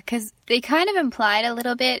 Yeah, because they kind of implied a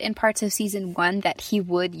little bit in parts of season 1 that he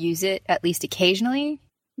would use it at least occasionally.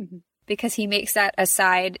 Mm-hmm. Because he makes that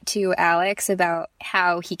aside to Alex about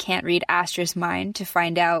how he can't read Astra's mind to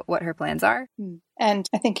find out what her plans are. And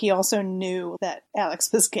I think he also knew that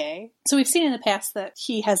Alex was gay. So we've seen in the past that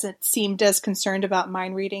he hasn't seemed as concerned about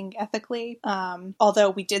mind reading ethically, although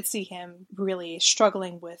we did see him really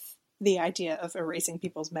struggling with the idea of erasing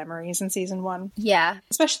people's memories in season 1. Yeah.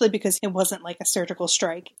 Especially because it wasn't like a surgical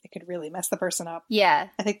strike. It could really mess the person up. Yeah.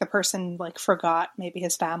 I think the person like forgot maybe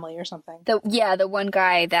his family or something. The one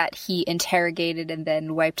guy that he interrogated and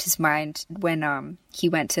then wiped his mind when he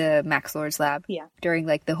went to Max Lord's lab. Yeah. During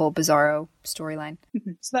like the whole Bizarro storyline.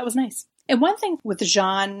 Mm-hmm. So that was nice. And one thing with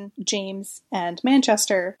Jean, James, and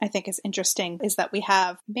Manchester I think is interesting is that we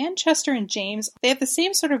have Manchester and James, they have the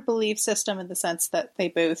same sort of belief system in the sense that they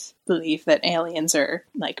both believe that aliens are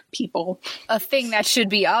like people. A thing that should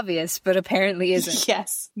be obvious, but apparently isn't.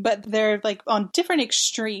 Yes, but they're like on different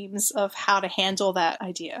extremes of how to handle that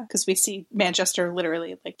idea. Because we see Manchester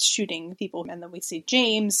literally like shooting people, and then we see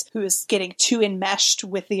James who is getting too enmeshed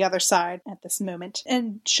with the other side at this moment.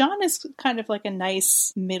 And Jean is kind of like a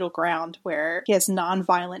nice middle ground where he has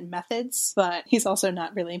non-violent methods, but he's also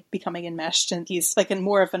not really becoming enmeshed, and he's like in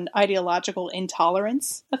more of an ideological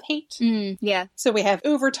intolerance of hate. Yeah. So we have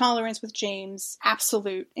over-tolerance with James,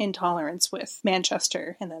 absolute intolerance with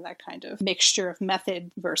Manchester, and then that kind of mixture of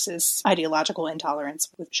method versus ideological intolerance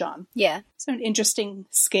with Jean. Yeah. So an interesting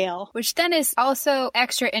scale. Which then is also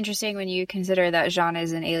extra interesting when you consider that Jean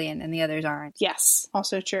is an alien and the others aren't. Yes,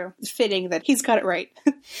 also true. Fitting that he's got it right.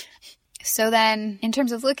 So then, in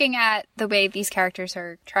terms of looking at the way these characters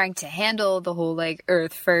are trying to handle the whole, like,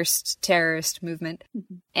 Earth First terrorist movement,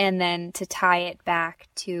 and then to tie it back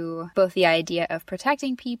to both the idea of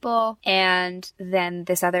protecting people and then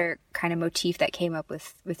this other kind of motif that came up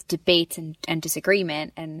with debates and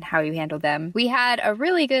disagreement and how you handle them, we had a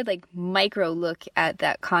really good, like, micro look at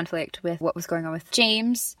that conflict with what was going on with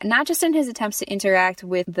James, not just in his attempts to interact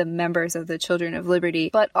with the members of the Children of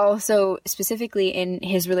Liberty, but also specifically in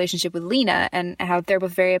his relationship with Lena, and how they're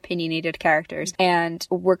both very opinionated characters, and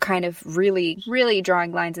we're kind of really, really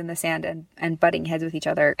drawing lines in the sand and butting heads with each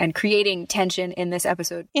other and creating tension in this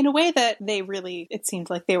episode. In a way that they really, it seemed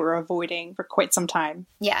like they were avoiding for quite some time.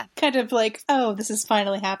 Yeah. Kind of like, oh, this is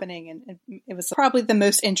finally happening, and it was probably the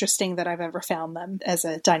most interesting that I've ever found them as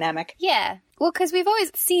a dynamic. Yeah. Well, because we've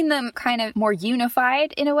always seen them kind of more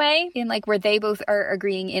unified in a way, in like where they both are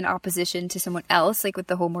agreeing in opposition to someone else, like with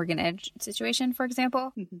the whole Morgan Edge situation, for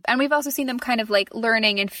example. And we've also seen them kind of like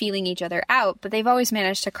learning and feeling each other out, but they've always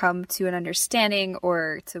managed to come to an understanding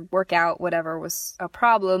or to work out whatever was a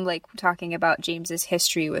problem, like talking about James's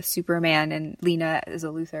history with Superman and Lena as a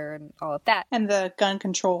Luthor and all of that. And the gun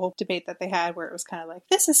control debate that they had where it was kind of like,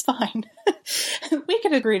 this is fine. We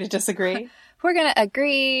can agree to disagree. We're going to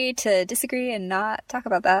agree to disagree and not talk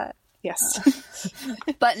about that. Yes.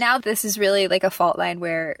 But now this is really like a fault line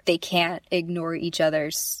where they can't ignore each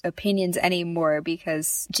other's opinions anymore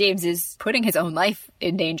because James is putting his own life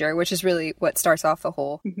in danger, which is really what starts off the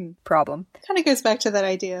whole problem. Kind of goes back to that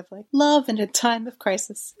idea of like love in a time of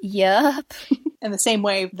crisis. Yup. In the same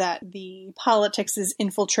way that the politics is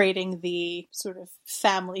infiltrating the sort of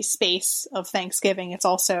family space of Thanksgiving, it's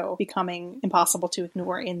also becoming impossible to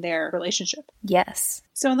ignore in their relationship. Yes.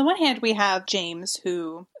 So on the one hand, we have James,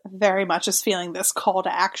 who very much is feeling this call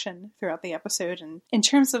to action throughout the episode. And in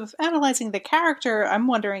terms of analyzing the character, I'm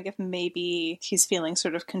wondering if maybe he's feeling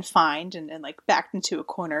sort of confined and like backed into a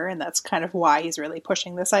corner. And that's kind of why he's really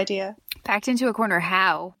pushing this idea. Backed into a corner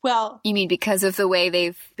how? Well, you mean because of the way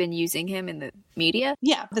they've been using him in the media?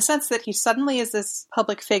 Yeah, the sense that he suddenly is this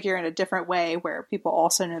public figure in a different way where people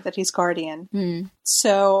also know that he's Guardian.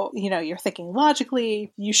 So, you know, you're thinking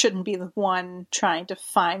logically, you shouldn't be the one trying to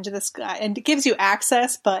find this guy. And it gives you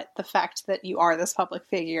access, but but the fact that you are this public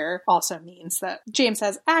figure also means that James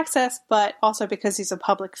has access, but also because he's a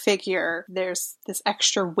public figure, there's this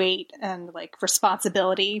extra weight and like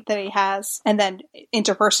responsibility that he has. And then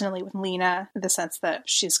interpersonally with Lena, the sense that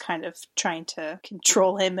she's kind of trying to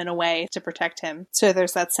control him in a way to protect him. So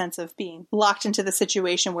there's that sense of being locked into the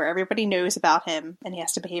situation where everybody knows about him and he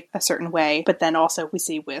has to behave a certain way. But then also we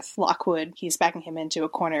see with Lockwood, he's backing him into a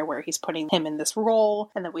corner where he's putting him in this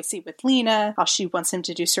role. And then we see with Lena, how she wants him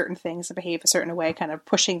to do certain things and behave a certain way, kind of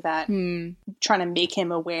pushing that, trying to make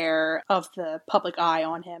him aware of the public eye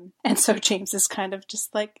on him. And so James is kind of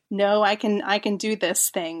just like, no, I can do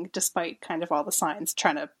this thing, despite kind of all the signs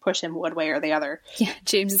trying to push him one way or the other. Yeah,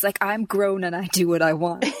 James is like, I'm grown and I do what I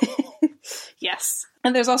want. Yes.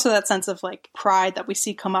 And there's also that sense of like pride that we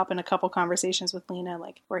see come up in a couple conversations with Lena,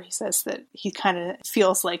 like where he says that he kind of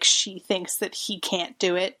feels like she thinks that he can't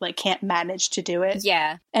do it, like can't manage to do it.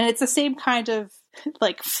 Yeah. And it's the same kind of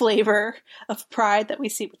like flavor of pride that we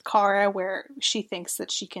see with Kara, where she thinks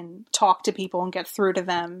that she can talk to people and get through to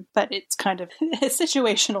them, but it's kind of a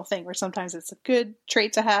situational thing where sometimes it's a good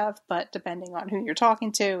trait to have, but depending on who you're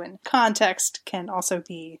talking to and context can also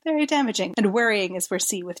be very damaging and worrying, as we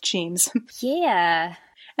see with James. Yeah.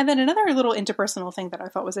 And then another little interpersonal thing that I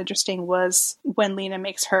thought was interesting was when Lena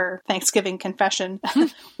makes her Thanksgiving confession,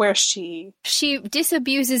 where she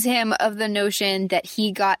disabuses him of the notion that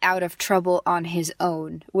he got out of trouble on his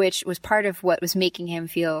own, which was part of what was making him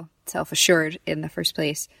feel self-assured in the first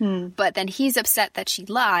place. But then he's upset that she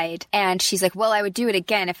lied, and she's like, well, I would do it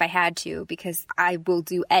again if I had to, because I will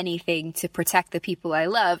do anything to protect the people I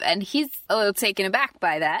love. And he's a little taken aback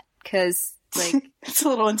by that, because like, it's a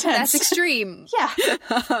little intense. That's extreme. Yeah.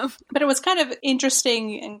 But it was kind of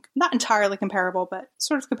interesting and not entirely comparable, but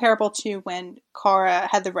sort of comparable to when Kara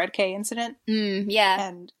had the Red K incident. Yeah.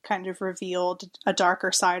 And kind of revealed a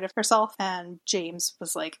darker side of herself. And James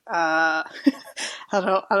was like, I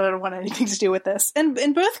don't want anything to do with this. And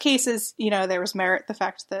in both cases, you know, there was merit, the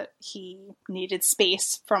fact that he needed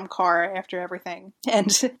space from Kara after everything.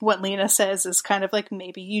 And what Lena says is kind of like,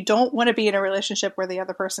 maybe you don't want to be in a relationship where the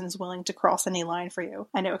other person is willing to cross any line for you.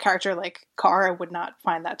 I know a character like Kara would not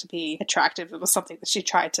find that to be attractive. It was something that she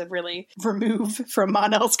tried to really remove from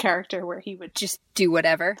Mon-El's character, where he would just do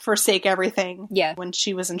whatever, forsake everything. Yeah. When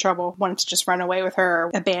she was in trouble, wanted to just run away with her,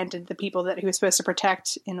 abandon the people that he was supposed to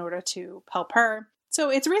protect in order to help her. So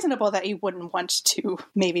it's reasonable that you wouldn't want to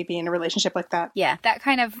maybe be in a relationship like that. Yeah, that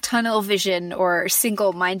kind of tunnel vision or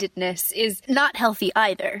single-mindedness is not healthy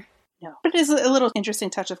either. No. But it is a little interesting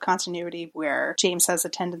touch of continuity where James has a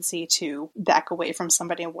tendency to back away from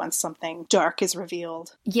somebody once something dark is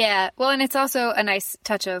revealed. Yeah. Well, and it's also a nice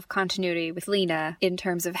touch of continuity with Lena in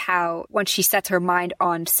terms of how once she sets her mind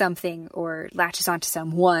on something or latches onto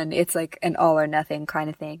someone, it's like an all or nothing kind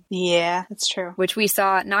of thing. Yeah, that's true. Which we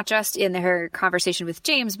saw not just in her conversation with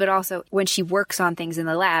James, but also when she works on things in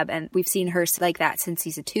the lab. And we've seen her like that since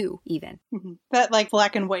season 2, even. Mm-hmm. That like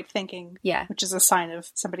black and white thinking. Yeah. Which is a sign of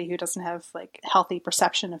somebody who doesn't have like healthy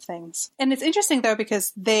perception of things. And it's interesting though,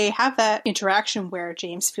 because they have that interaction where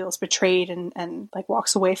James feels betrayed and like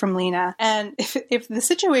walks away from Lena. And if the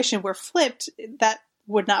situation were flipped, that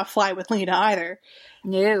would not fly with Lena either.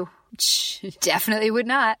 No, definitely would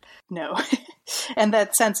not. No. And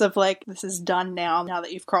that sense of like, this is done now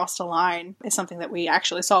that you've crossed a line, is something that we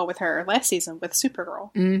actually saw with her last season with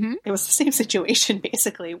Supergirl. Mm-hmm. It was the same situation,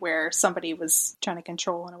 basically, where somebody was trying to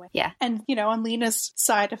control in a way. Yeah. And, you know, on Lena's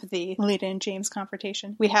side of the Lena and James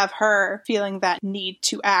confrontation, we have her feeling that need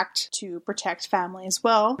to act to protect family as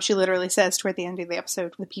well. She literally says toward the end of the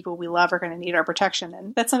episode, the people we love are going to need our protection.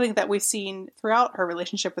 And that's something that we've seen throughout her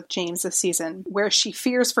relationship with James this season, where she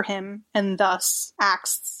fears for him and thus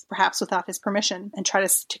acts perhaps without his permission and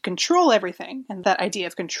tries to control everything. And that idea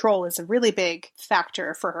of control is a really big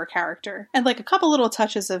factor for her character. And like a couple little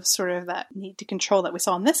touches of sort of that need to control that we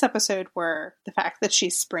saw in this episode were the fact that she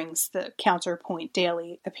springs the Counterpoint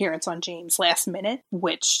Daily appearance on James last minute,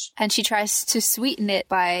 which... And she tries to sweeten it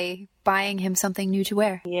by buying him something new to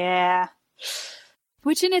wear. Yeah.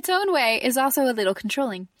 Which in its own way is also a little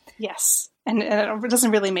controlling. Yes. And it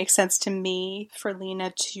doesn't really make sense to me for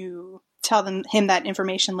Lena to tell him that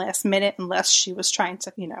information last minute unless she was trying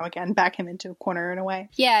to, you know, again, back him into a corner in a way.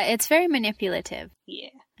 Yeah, it's very manipulative. Yeah.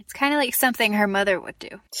 It's kind of like something her mother would do.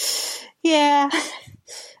 Yeah.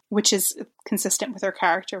 Which is consistent with her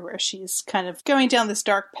character, where she's kind of going down this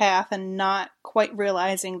dark path and not quite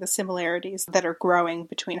realizing the similarities that are growing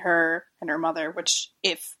between her and her mother, which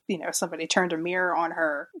if, somebody turned a mirror on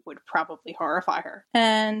her would probably horrify her.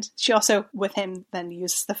 And she also, with him, then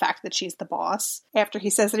uses the fact that she's the boss after he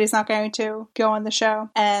says that he's not going to go on the show.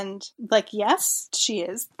 And yes, she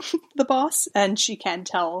is the boss and she can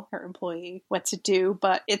tell her employee what to do,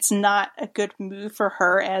 but it's not a good move for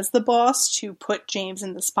her as the boss to put James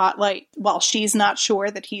in the spotlight while she's not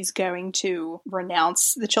sure that he's going to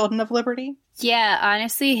renounce the Children of Liberty. Yeah,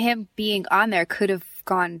 honestly, him being on there could have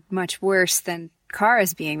gone much worse than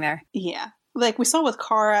Kara's being there. Yeah. We saw with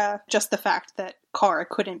Kara, just the fact that Kara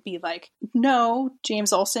couldn't be no,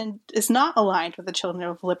 James Olsen is not aligned with the Children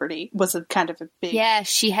of Liberty was a kind of a big... Yeah,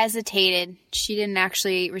 she hesitated. She didn't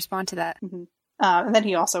actually respond to that. Mm-hmm. And then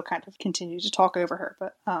he also kind of continued to talk over her,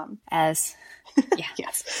 but... Yeah.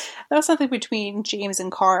 Yes. That was something between James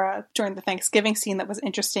and Kara during the Thanksgiving scene that was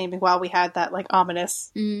interesting while we had that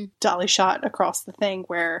ominous dolly shot across the thing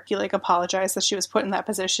where he apologized that she was put in that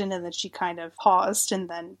position and then she kind of paused and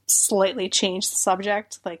then slightly changed the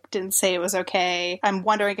subject, didn't say it was okay. I'm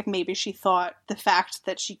wondering if maybe she thought the fact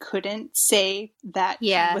that she couldn't say that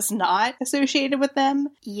he was not associated with them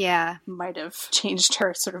might have changed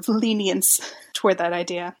her sort of lenience toward that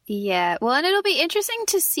idea. Yeah. Well, and it'll be interesting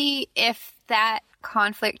to see if that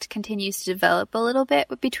conflict continues to develop a little bit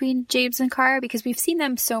between James and Kara, because we've seen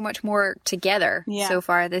them so much more together so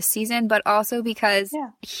far this season, but also because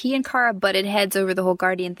he and Kara butted heads over the whole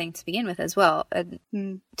Guardian thing to begin with as well.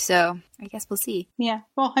 So I guess we'll see. Yeah.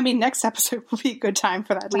 Well, next episode will be a good time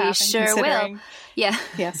for that to happen. We sure will. Yeah.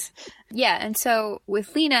 Yes. Yeah, and so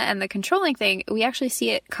with Lena and the controlling thing, we actually see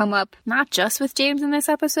it come up not just with James in this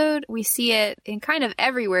episode, we see it in kind of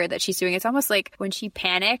everywhere that she's doing. It's almost like when she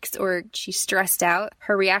panics or she's stressed out,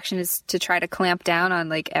 her reaction is to try to clamp down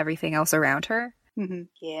on everything else around her. Mm-hmm.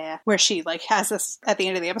 Yeah, where she has this at the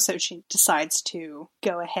end of the episode, she decides to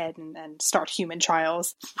go ahead and start human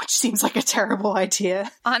trials, which seems like a terrible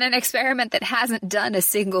idea. On an experiment that hasn't done a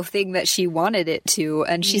single thing that she wanted it to,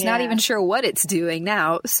 and she's not even sure what it's doing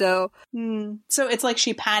now, so... So it's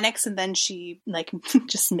she panics and then she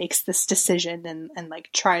just makes this decision and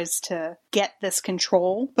tries to get this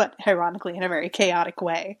control, but ironically in a very chaotic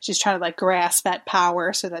way. She's trying to grasp that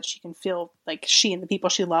power so that she can feel she and the people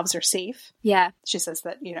she loves are safe. Yeah. She says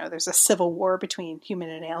that, there's a civil war between human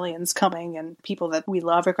and aliens coming and people that we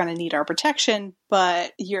love are going to need our protection,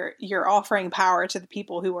 but you're offering power to the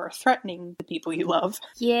people who are threatening the people you love.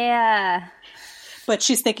 Yeah. But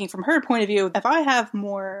she's thinking from her point of view, if I have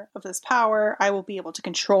more of this power, I will be able to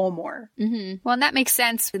control more. Mm-hmm. Well, and that makes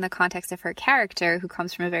sense in the context of her character, who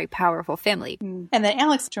comes from a very powerful family. And then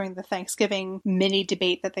Alex, during the Thanksgiving mini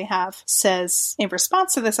debate that they have, says, in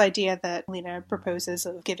response to this idea that Lena proposes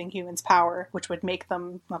of giving humans power, which would make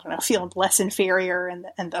them, feel less inferior,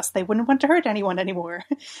 and thus they wouldn't want to hurt anyone anymore.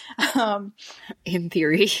 In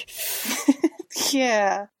theory.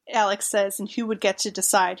 Yeah. Alex says, and who would get to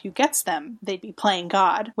decide who gets them? They'd be playing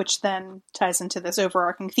God, which then ties into this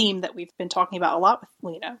overarching theme that we've been talking about a lot with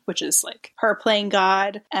Lena, which is her playing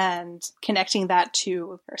God and connecting that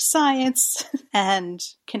to her science and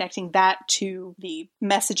connecting that to the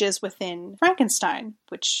messages within Frankenstein,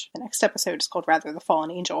 which the next episode is called Rather the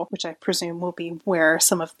Fallen Angel, which I presume will be where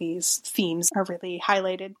some of these themes are really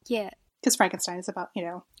highlighted. Yeah. Because Frankenstein is about,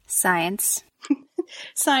 science.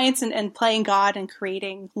 Science and playing God and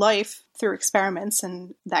creating life through experiments,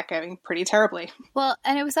 and that going pretty terribly. Well,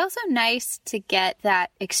 and it was also nice to get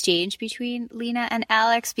that exchange between Lena and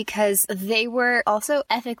Alex, because they were also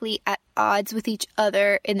ethically at odds with each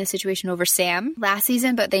other in the situation over Sam last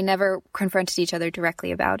season, but they never confronted each other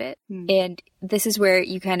directly about it. And this is where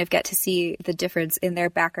you kind of get to see the difference in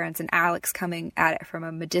their backgrounds, and Alex coming at it from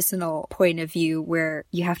a medicinal point of view where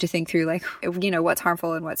you have to think through what's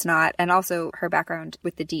harmful and what's not, and also her background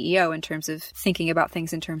with the DEO in terms of thinking about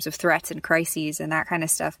things in terms of threats and crises and that kind of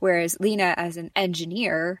stuff. Whereas Lena, as an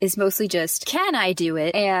engineer, is mostly just, can I do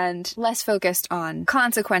it? And less focused on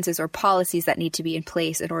consequences or policies that need to be in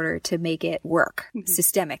place in order to make it work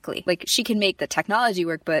systemically. She can make the technology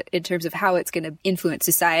work, but in terms of how it's going to influence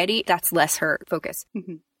society, that's less her focus.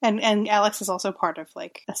 And Alex is also part of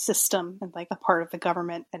a system and a part of the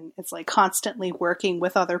government, and it's constantly working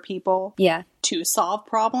with other people to solve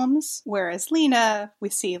problems. Whereas Lena, we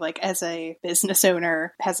see as a business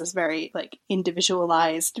owner, has this very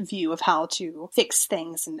individualized view of how to fix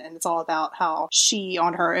things, and it's all about how she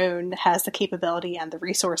on her own has the capability and the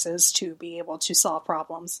resources to be able to solve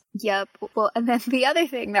problems. Yep. Well, and then the other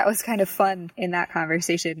thing that was kind of fun in that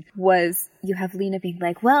conversation was you have Lena being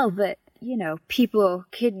well, but people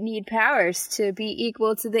could need powers to be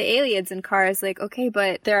equal to the aliens. And Kara's like, okay,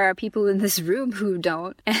 but there are people in this room who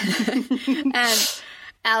don't. And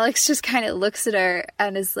Alex just kind of looks at her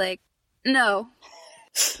and is like, no.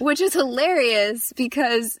 Which is hilarious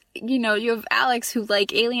because, you have Alex who,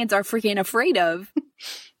 aliens are freaking afraid of.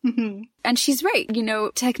 And she's right.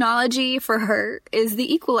 Technology for her is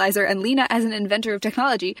the equalizer, and Lena, as an inventor of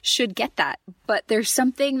technology, should get that. But there's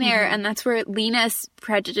something there, and that's where Lena's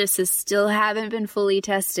prejudices still haven't been fully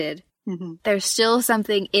tested. There's still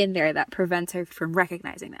something in there that prevents her from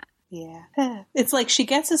recognizing that. Yeah. It's like she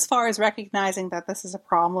gets as far as recognizing that this is a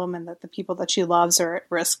problem and that the people that she loves are at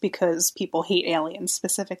risk because people hate aliens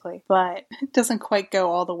specifically. But it doesn't quite go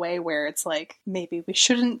all the way where it's like, maybe we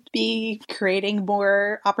shouldn't be creating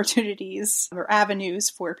more opportunities or avenues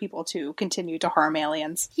for people to continue to harm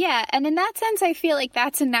aliens. Yeah, and in that sense, I feel like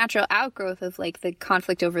that's a natural outgrowth of the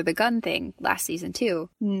conflict over the gun thing last season too.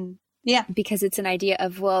 Yeah. Because it's an idea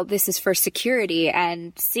of, well, this is for security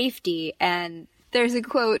and safety, and there's a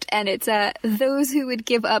quote, and it's, those who would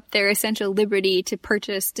give up their essential liberty to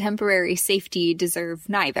purchase temporary safety deserve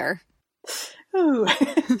neither. Ooh.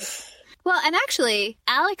 Well, and actually,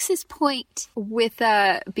 Alex's point with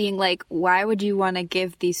being like, why would you want to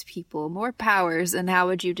give these people more powers and how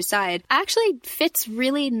would you decide, actually fits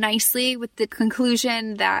really nicely with the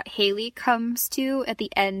conclusion that Haley comes to at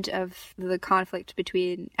the end of the conflict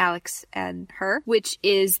between Alex and her, which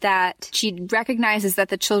is that she recognizes that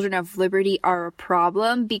the Children of Liberty are a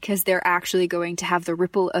problem because they're actually going to have the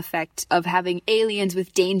ripple effect of having aliens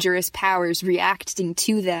with dangerous powers reacting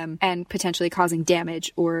to them and potentially causing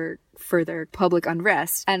damage or further public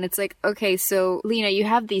unrest. And it's like, okay, so Lena, you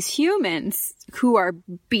have these humans who are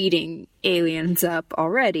beating aliens up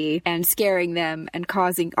already and scaring them and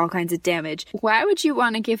causing all kinds of damage. Why would you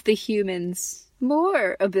want to give the humans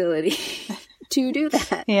more ability to do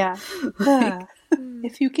that? Yeah.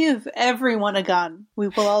 If you give everyone a gun, we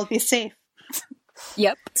will all be safe.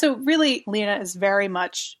 Yep. So really, Lena is very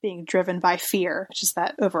much being driven by fear, which is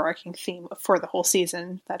that overarching theme for the whole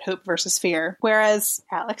season, that hope versus fear. Whereas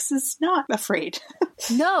Alex is not afraid.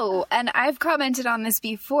 No, and I've commented on this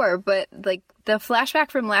before, but the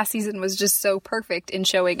flashback from last season was just so perfect in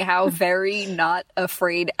showing how very not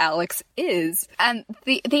afraid Alex is. And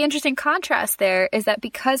the interesting contrast there is that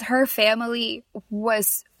because her family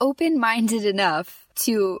was open-minded enough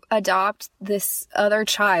to adopt this other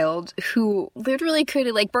child who literally could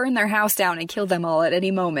burn their house down and kill them all at any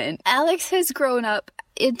moment, Alex has grown up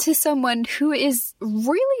into someone who is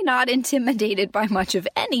really not intimidated by much of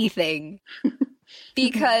anything.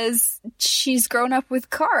 Because she's grown up with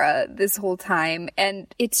Kara this whole time.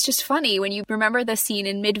 And it's just funny when you remember the scene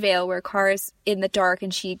in Midvale where Kara's in the dark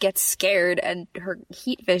and she gets scared and her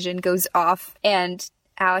heat vision goes off. And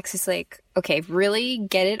Alex is like, okay, really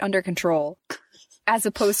get it under control. As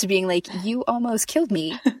opposed to being like, you almost killed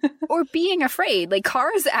me. Or being afraid.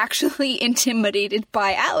 Kara's actually intimidated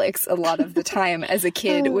by Alex a lot of the time as a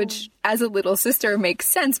kid, which as a little sister makes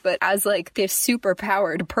sense, but as this super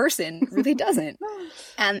powered person really doesn't.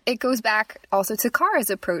 And it goes back also to Kara's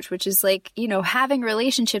approach, which is having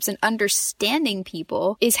relationships and understanding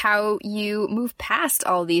people is how you move past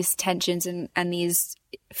all these tensions and these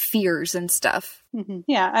fears and stuff.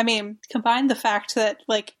 Yeah, I mean, combine the fact that,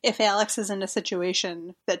 if Alex is in a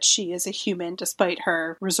situation that she is a human, despite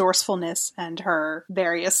her resourcefulness and her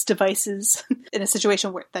various devices, in a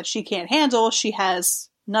situation that she can't handle, she has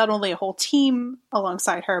not only a whole team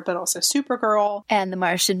alongside her, but also Supergirl. And the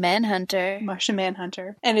Martian Manhunter.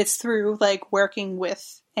 And it's through, working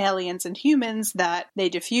with aliens and humans that they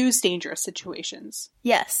diffuse dangerous situations.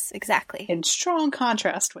 Yes, exactly. In strong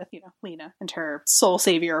contrast with, Lena and her soul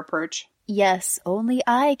savior approach. Yes, only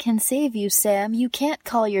I can save you, Sam. You can't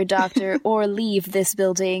call your doctor or leave this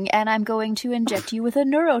building, and I'm going to inject you with a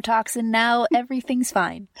neurotoxin now. Everything's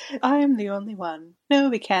fine. I'm the only one. No,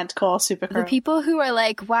 we can't call Supergirl. The people who are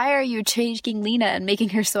like, why are you changing Lena and making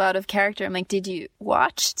her so out of character? I'm like, did you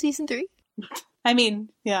watch season 3? I mean,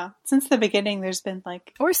 yeah. Since the beginning, there's been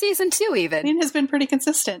Or season 2 even. Lena's been pretty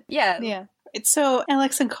consistent. Yeah. Yeah. So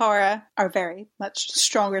Alex and Kara are very much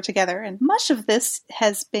stronger together, and much of this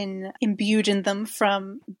has been imbued in them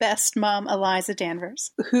from best mom Eliza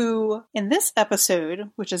Danvers, who in this episode,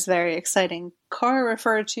 which is very exciting, Kara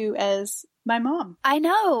referred to as my mom. I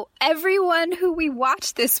know. Everyone who we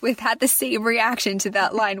watched this with had the same reaction to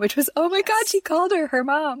that line, which was, oh my God, she called her her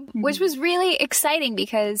mom. Mm-hmm. Which was really exciting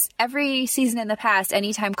because every season in the past,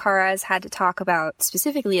 anytime Kara has had to talk about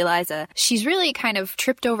specifically Eliza, she's really kind of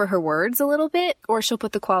tripped over her words a little bit, or she'll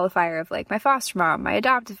put the qualifier of my foster mom, my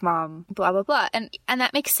adoptive mom, blah, blah, blah. And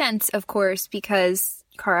that makes sense, of course, because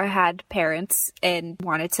Kara had parents and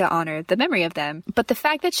wanted to honor the memory of them. But the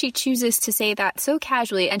fact that she chooses to say that so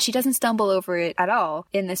casually, and she doesn't stumble over it at all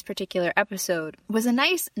in this particular episode, was a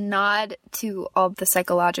nice nod to all the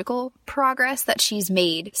psychological progress that she's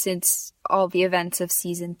made since all the events of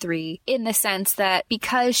season 3, in the sense that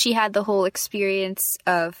because she had the whole experience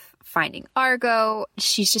of finding Argo,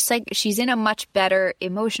 she's in a much better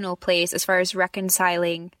emotional place as far as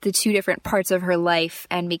reconciling the two different parts of her life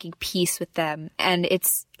and making peace with them. And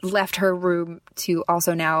it's left her room to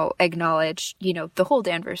also now acknowledge, the whole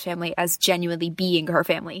Danvers family as genuinely being her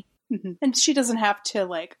family. Mm-hmm. And she doesn't have to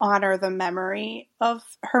honor the memory of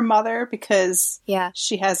her mother because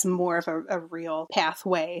she has more of a real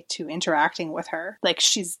pathway to interacting with her.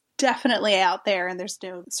 She's definitely out there, and there's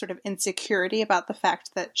no sort of insecurity about the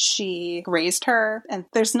fact that she raised her, and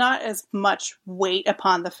there's not as much weight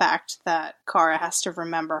upon the fact that Kara has to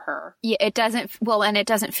remember her. Yeah, it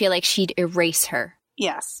doesn't feel like she'd erase her.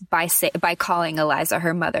 Yes. By calling Eliza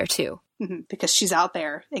her mother too. Mm-hmm, because she's out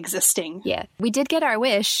there existing. Yeah. We did get our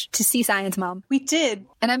wish to see Science Mom. We did.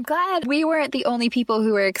 And I'm glad we weren't the only people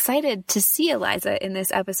who were excited to see Eliza in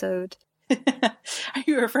this episode. Are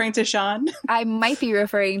you referring to Jean? I might be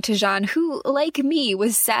referring to Jean, who, like me,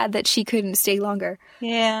 was sad that she couldn't stay longer.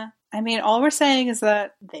 Yeah. I mean, all we're saying is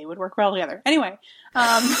that they would work well together. Anyway.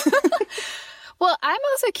 Well, I'm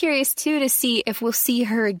also curious, too, to see if we'll see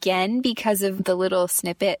her again because of the little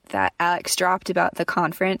snippet that Alex dropped about the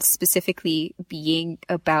conference, specifically being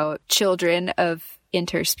about children of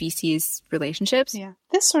interspecies relationships. Yeah.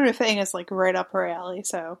 This sort of thing is right up her alley,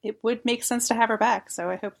 so it would make sense to have her back, so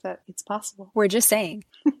I hope that it's possible. We're just saying.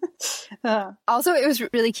 Also, it was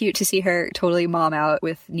really cute to see her totally mom out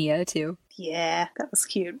with Nia, too. Yeah, that was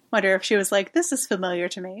cute. Wonder if she was like, this is familiar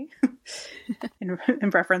to me. in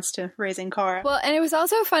reference to raising Kara. Well, and it was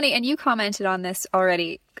also funny, and you commented on this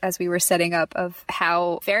already as we were setting up, of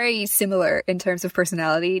how very similar in terms of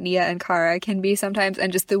personality Nia and Kara can be sometimes,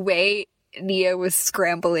 and just the way Nia was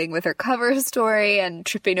scrambling with her cover story and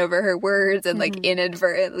tripping over her words and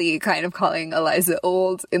inadvertently kind of calling Eliza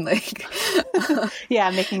old and yeah,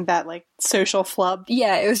 making that social flub.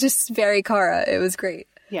 Yeah, it was just very Kara. It was great.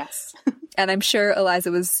 Yes. And I'm sure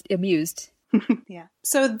Eliza was amused. Yeah.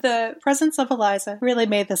 So the presence of Eliza really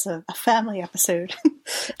made this a family episode.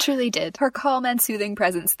 It truly did. Her calm and soothing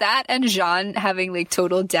presence. That and Jean having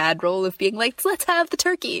total dad role of being let's have the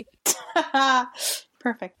turkey.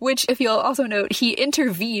 Perfect. Which, if you'll also note, he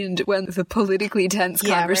intervened when the politically tense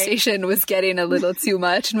conversation was getting a little too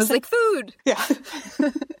much and was food! Yeah.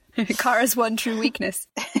 Kara's one true weakness.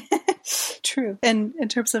 True. And in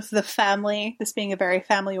terms of the family, this being a very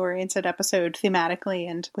family-oriented episode thematically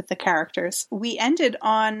and with the characters, we ended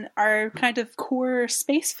on our kind of core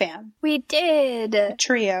space fam. We did. A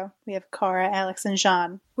trio. We have Kara, Alex, and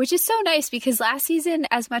Jean. Which is so nice because last season,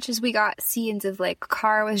 as much as we got scenes of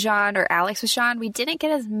Kara with Jean or Alex with Jean, we didn't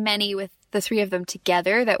get as many with the three of them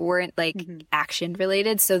together that weren't action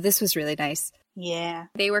related. So this was really nice. Yeah.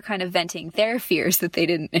 They were kind of venting their fears that they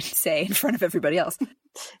didn't say in front of everybody else.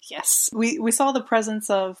 Yes. We saw the presence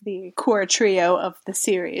of the core trio of the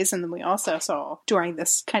series, and then we also saw during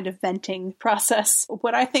this kind of venting process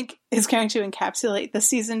what I think is going to encapsulate the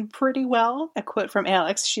season pretty well. A quote from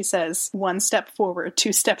Alex. She says, 1 step forward,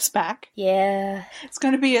 2 steps back. Yeah. It's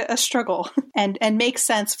going to be a struggle and makes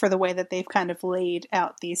sense for the way that they've kind of laid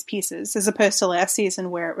out these pieces, as opposed to last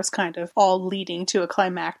season where it was kind of all leading to a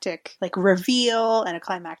climactic reveal and a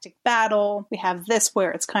climactic battle. We have this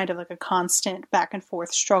where it's kind of a constant back and forth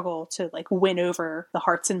struggle to win over the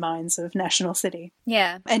hearts and minds of National City.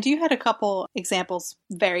 Yeah. And you had a couple examples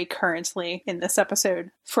very currently in this episode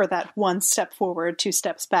for that 1 step forward, 2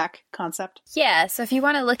 steps back concept. Yeah, so if you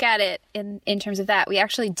want to look at it in terms of that, we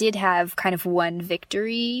actually did have kind of 1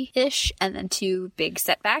 victory-ish and then 2 big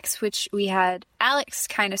setbacks, which we had Alex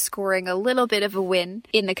kind of scoring a little bit of a win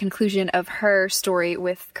in the conclusion of her story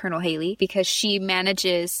with Colonel Haley, because she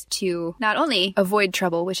manages to not only avoid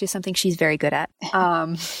trouble, which is something she's very good at,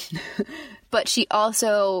 but she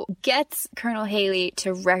also gets Colonel Haley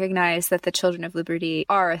to recognize that the Children of Liberty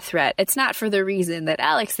are a threat. It's not for the reason that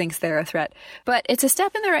Alex thinks they're a threat, but it's a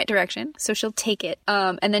step in the right direction, so she'll take it.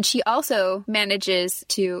 And then she also manages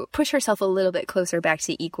to push herself a little bit closer back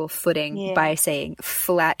to equal footing by saying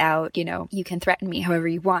flat out, you can threaten me however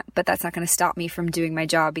you want, but that's not going to stop me from doing my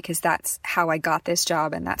job because that's how I got this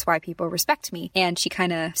job and that's why people respect me. And she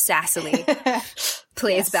kind of sassily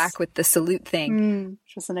plays back with the salute thing.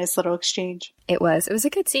 Which was a nice little exchange. It was a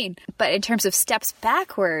good scene. But in terms of steps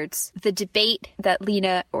backwards, the debate that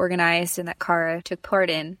Lena organized and that Kara took part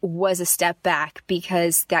in was a step back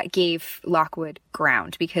because that gave Lockwood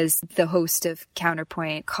ground because the host of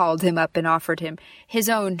Counterpoint called him up and offered him his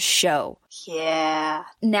own show. Yeah.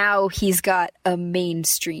 Now he's got a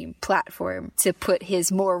mainstream platform to put his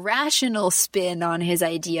more rational spin on his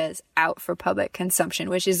ideas out for public consumption,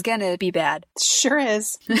 which is gonna be bad. Sure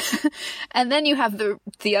is. And then you have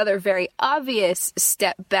the other very obvious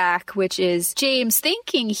step back, which is James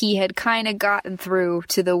thinking he had kind of gotten through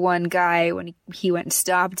to the one guy when he went and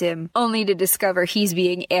stopped him, only to discover he's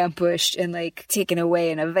being ambushed and like taken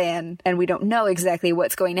away in a van, and we don't know exactly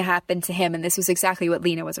what's going to happen to him, and this was exactly what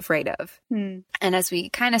Lena was afraid of. And as we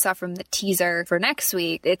kind of saw from the teaser for next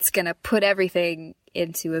week, it's going to put everything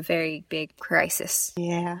into a very big crisis.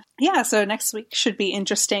 Yeah. Yeah, so next week should be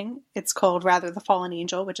interesting. It's called Rather the Fallen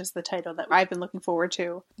Angel, which is the title that I've been looking forward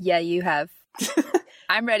to. Yeah, you have.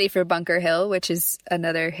 I'm ready for Bunker Hill, which is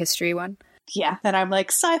another history one. Yeah, and I'm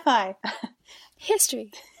like, sci-fi.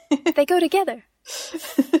 History. They go together.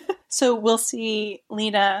 So we'll see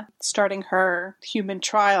Lena starting her human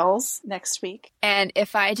trials next week. And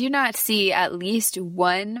if I do not see at least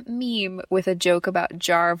one meme with a joke about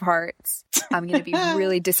Jar of Hearts, I'm going to be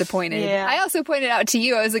really disappointed. Yeah. I also pointed out to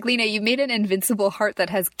you, I was like, Lena, you made an invincible heart that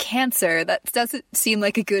has cancer. That doesn't seem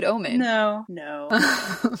like a good omen. No.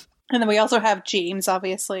 And then we also have James,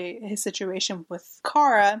 obviously, his situation with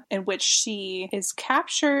Kara, in which she is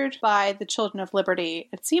captured by the Children of Liberty.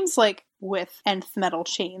 It seems like with nth metal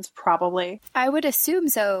chains, probably. I would assume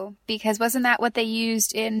so, because wasn't that what they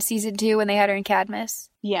used in season 2 when they had her in Cadmus?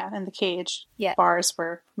 Yeah, and the cage. Yeah. Bars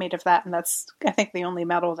were made of that, and that's, I think, the only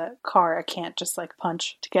metal that Kara can't just, like,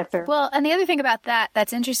 punch to get through. Well, and the other thing about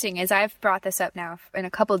that's interesting is I've brought this up now in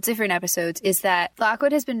a couple different episodes, is that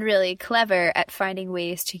Lockwood has been really clever at finding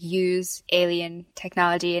ways to use alien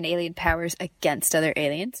technology and alien powers against other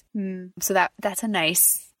aliens. So that's a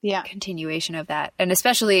nice continuation of that. And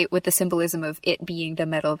especially with the symbolism of it being the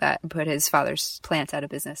metal that put his father's plants out of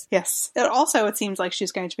business. Yes. It seems like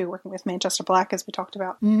she's going to be working with Manchester Black, as we talked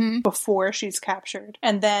about, before she's captured.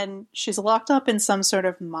 And then she's locked up in some sort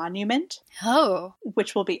of monument. Oh.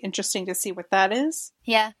 Which will be interesting to see what that is.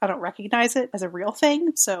 Yeah. I don't recognize it as a real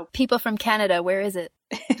thing, so... People from Canada, where is it?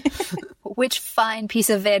 Which fine piece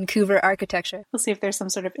of Vancouver architecture? We'll see if there's some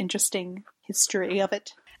sort of interesting history of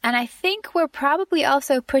it. And I think we're probably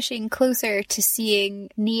also pushing closer to seeing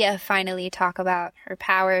Nia finally talk about her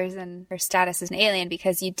powers and her status as an alien,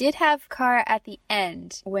 because you did have Kara at the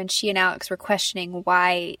end when she and Alex were questioning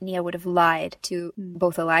why Nia would have lied to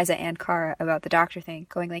both Eliza and Kara about the doctor thing,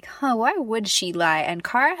 going like, why would she lie? And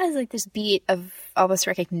Kara has like this beat of almost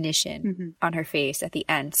recognition on her face at the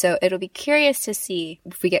end. So it'll be curious to see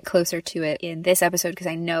if we get closer to it in this episode, because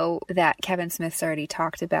I know that Kevin Smith's already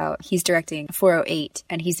talked about, he's directing 408,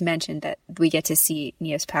 and he's mentioned that we get to see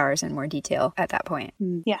Nia's powers in more detail at that point.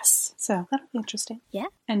 Yes. So that'll be interesting. Yeah.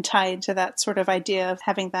 And tied to that sort of idea of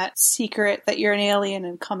having that secret that you're an alien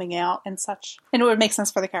and coming out and such. And it would make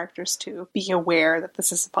sense for the characters to be aware that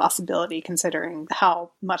this is a possibility, considering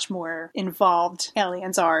how much more involved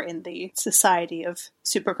aliens are in the society of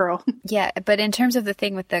Supergirl. Yeah, but in terms of the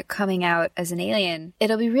thing with the coming out as an alien,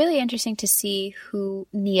 it'll be really interesting to see who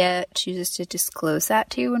Nia chooses to disclose that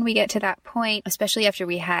to when we get to that point, especially after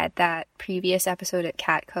we had that previous episode at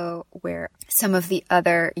Catco where some of the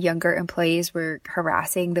other younger employees were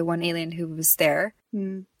harassing the one alien who was there.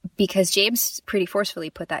 Because James pretty forcefully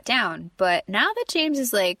put that down. But now that James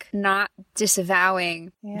is like not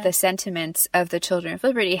disavowing the sentiments of the Children of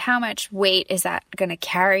Liberty, how much weight is that going to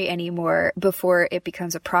carry anymore before it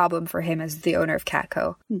becomes a problem for him as the owner of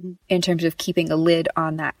Catco in terms of keeping a lid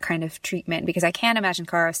on that kind of treatment? Because I can't imagine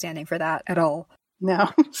Kara standing for that at all.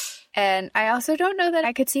 No. And I also don't know that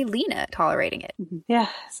I could see Lena tolerating it. Yeah,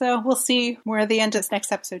 so we'll see where the end of this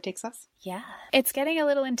next episode takes us. Yeah. It's getting a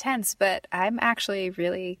little intense, but I'm actually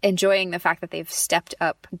really enjoying the fact that they've stepped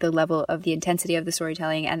up the level of the intensity of the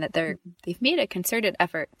storytelling, and that they've made a concerted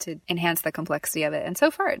effort to enhance the complexity of it. And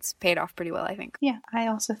so far, it's paid off pretty well, I think. Yeah, I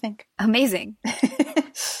also think. Amazing.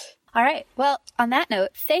 All right. Well, on that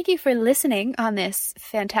note, thank you for listening on this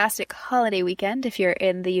fantastic holiday weekend if you're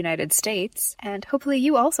in the United States. And hopefully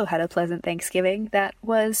you also had a pleasant Thanksgiving that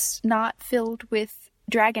was not filled with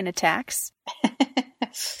dragon attacks.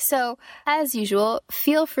 So, as usual,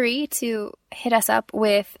 feel free to hit us up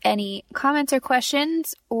with any comments or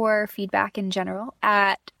questions or feedback in general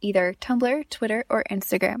at either Tumblr, Twitter, or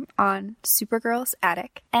Instagram on Supergirl's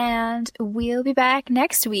Attic. And we'll be back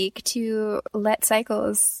next week to let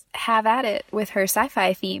Cycles have at it with her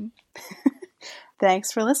sci-fi theme.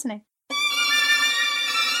 Thanks for listening.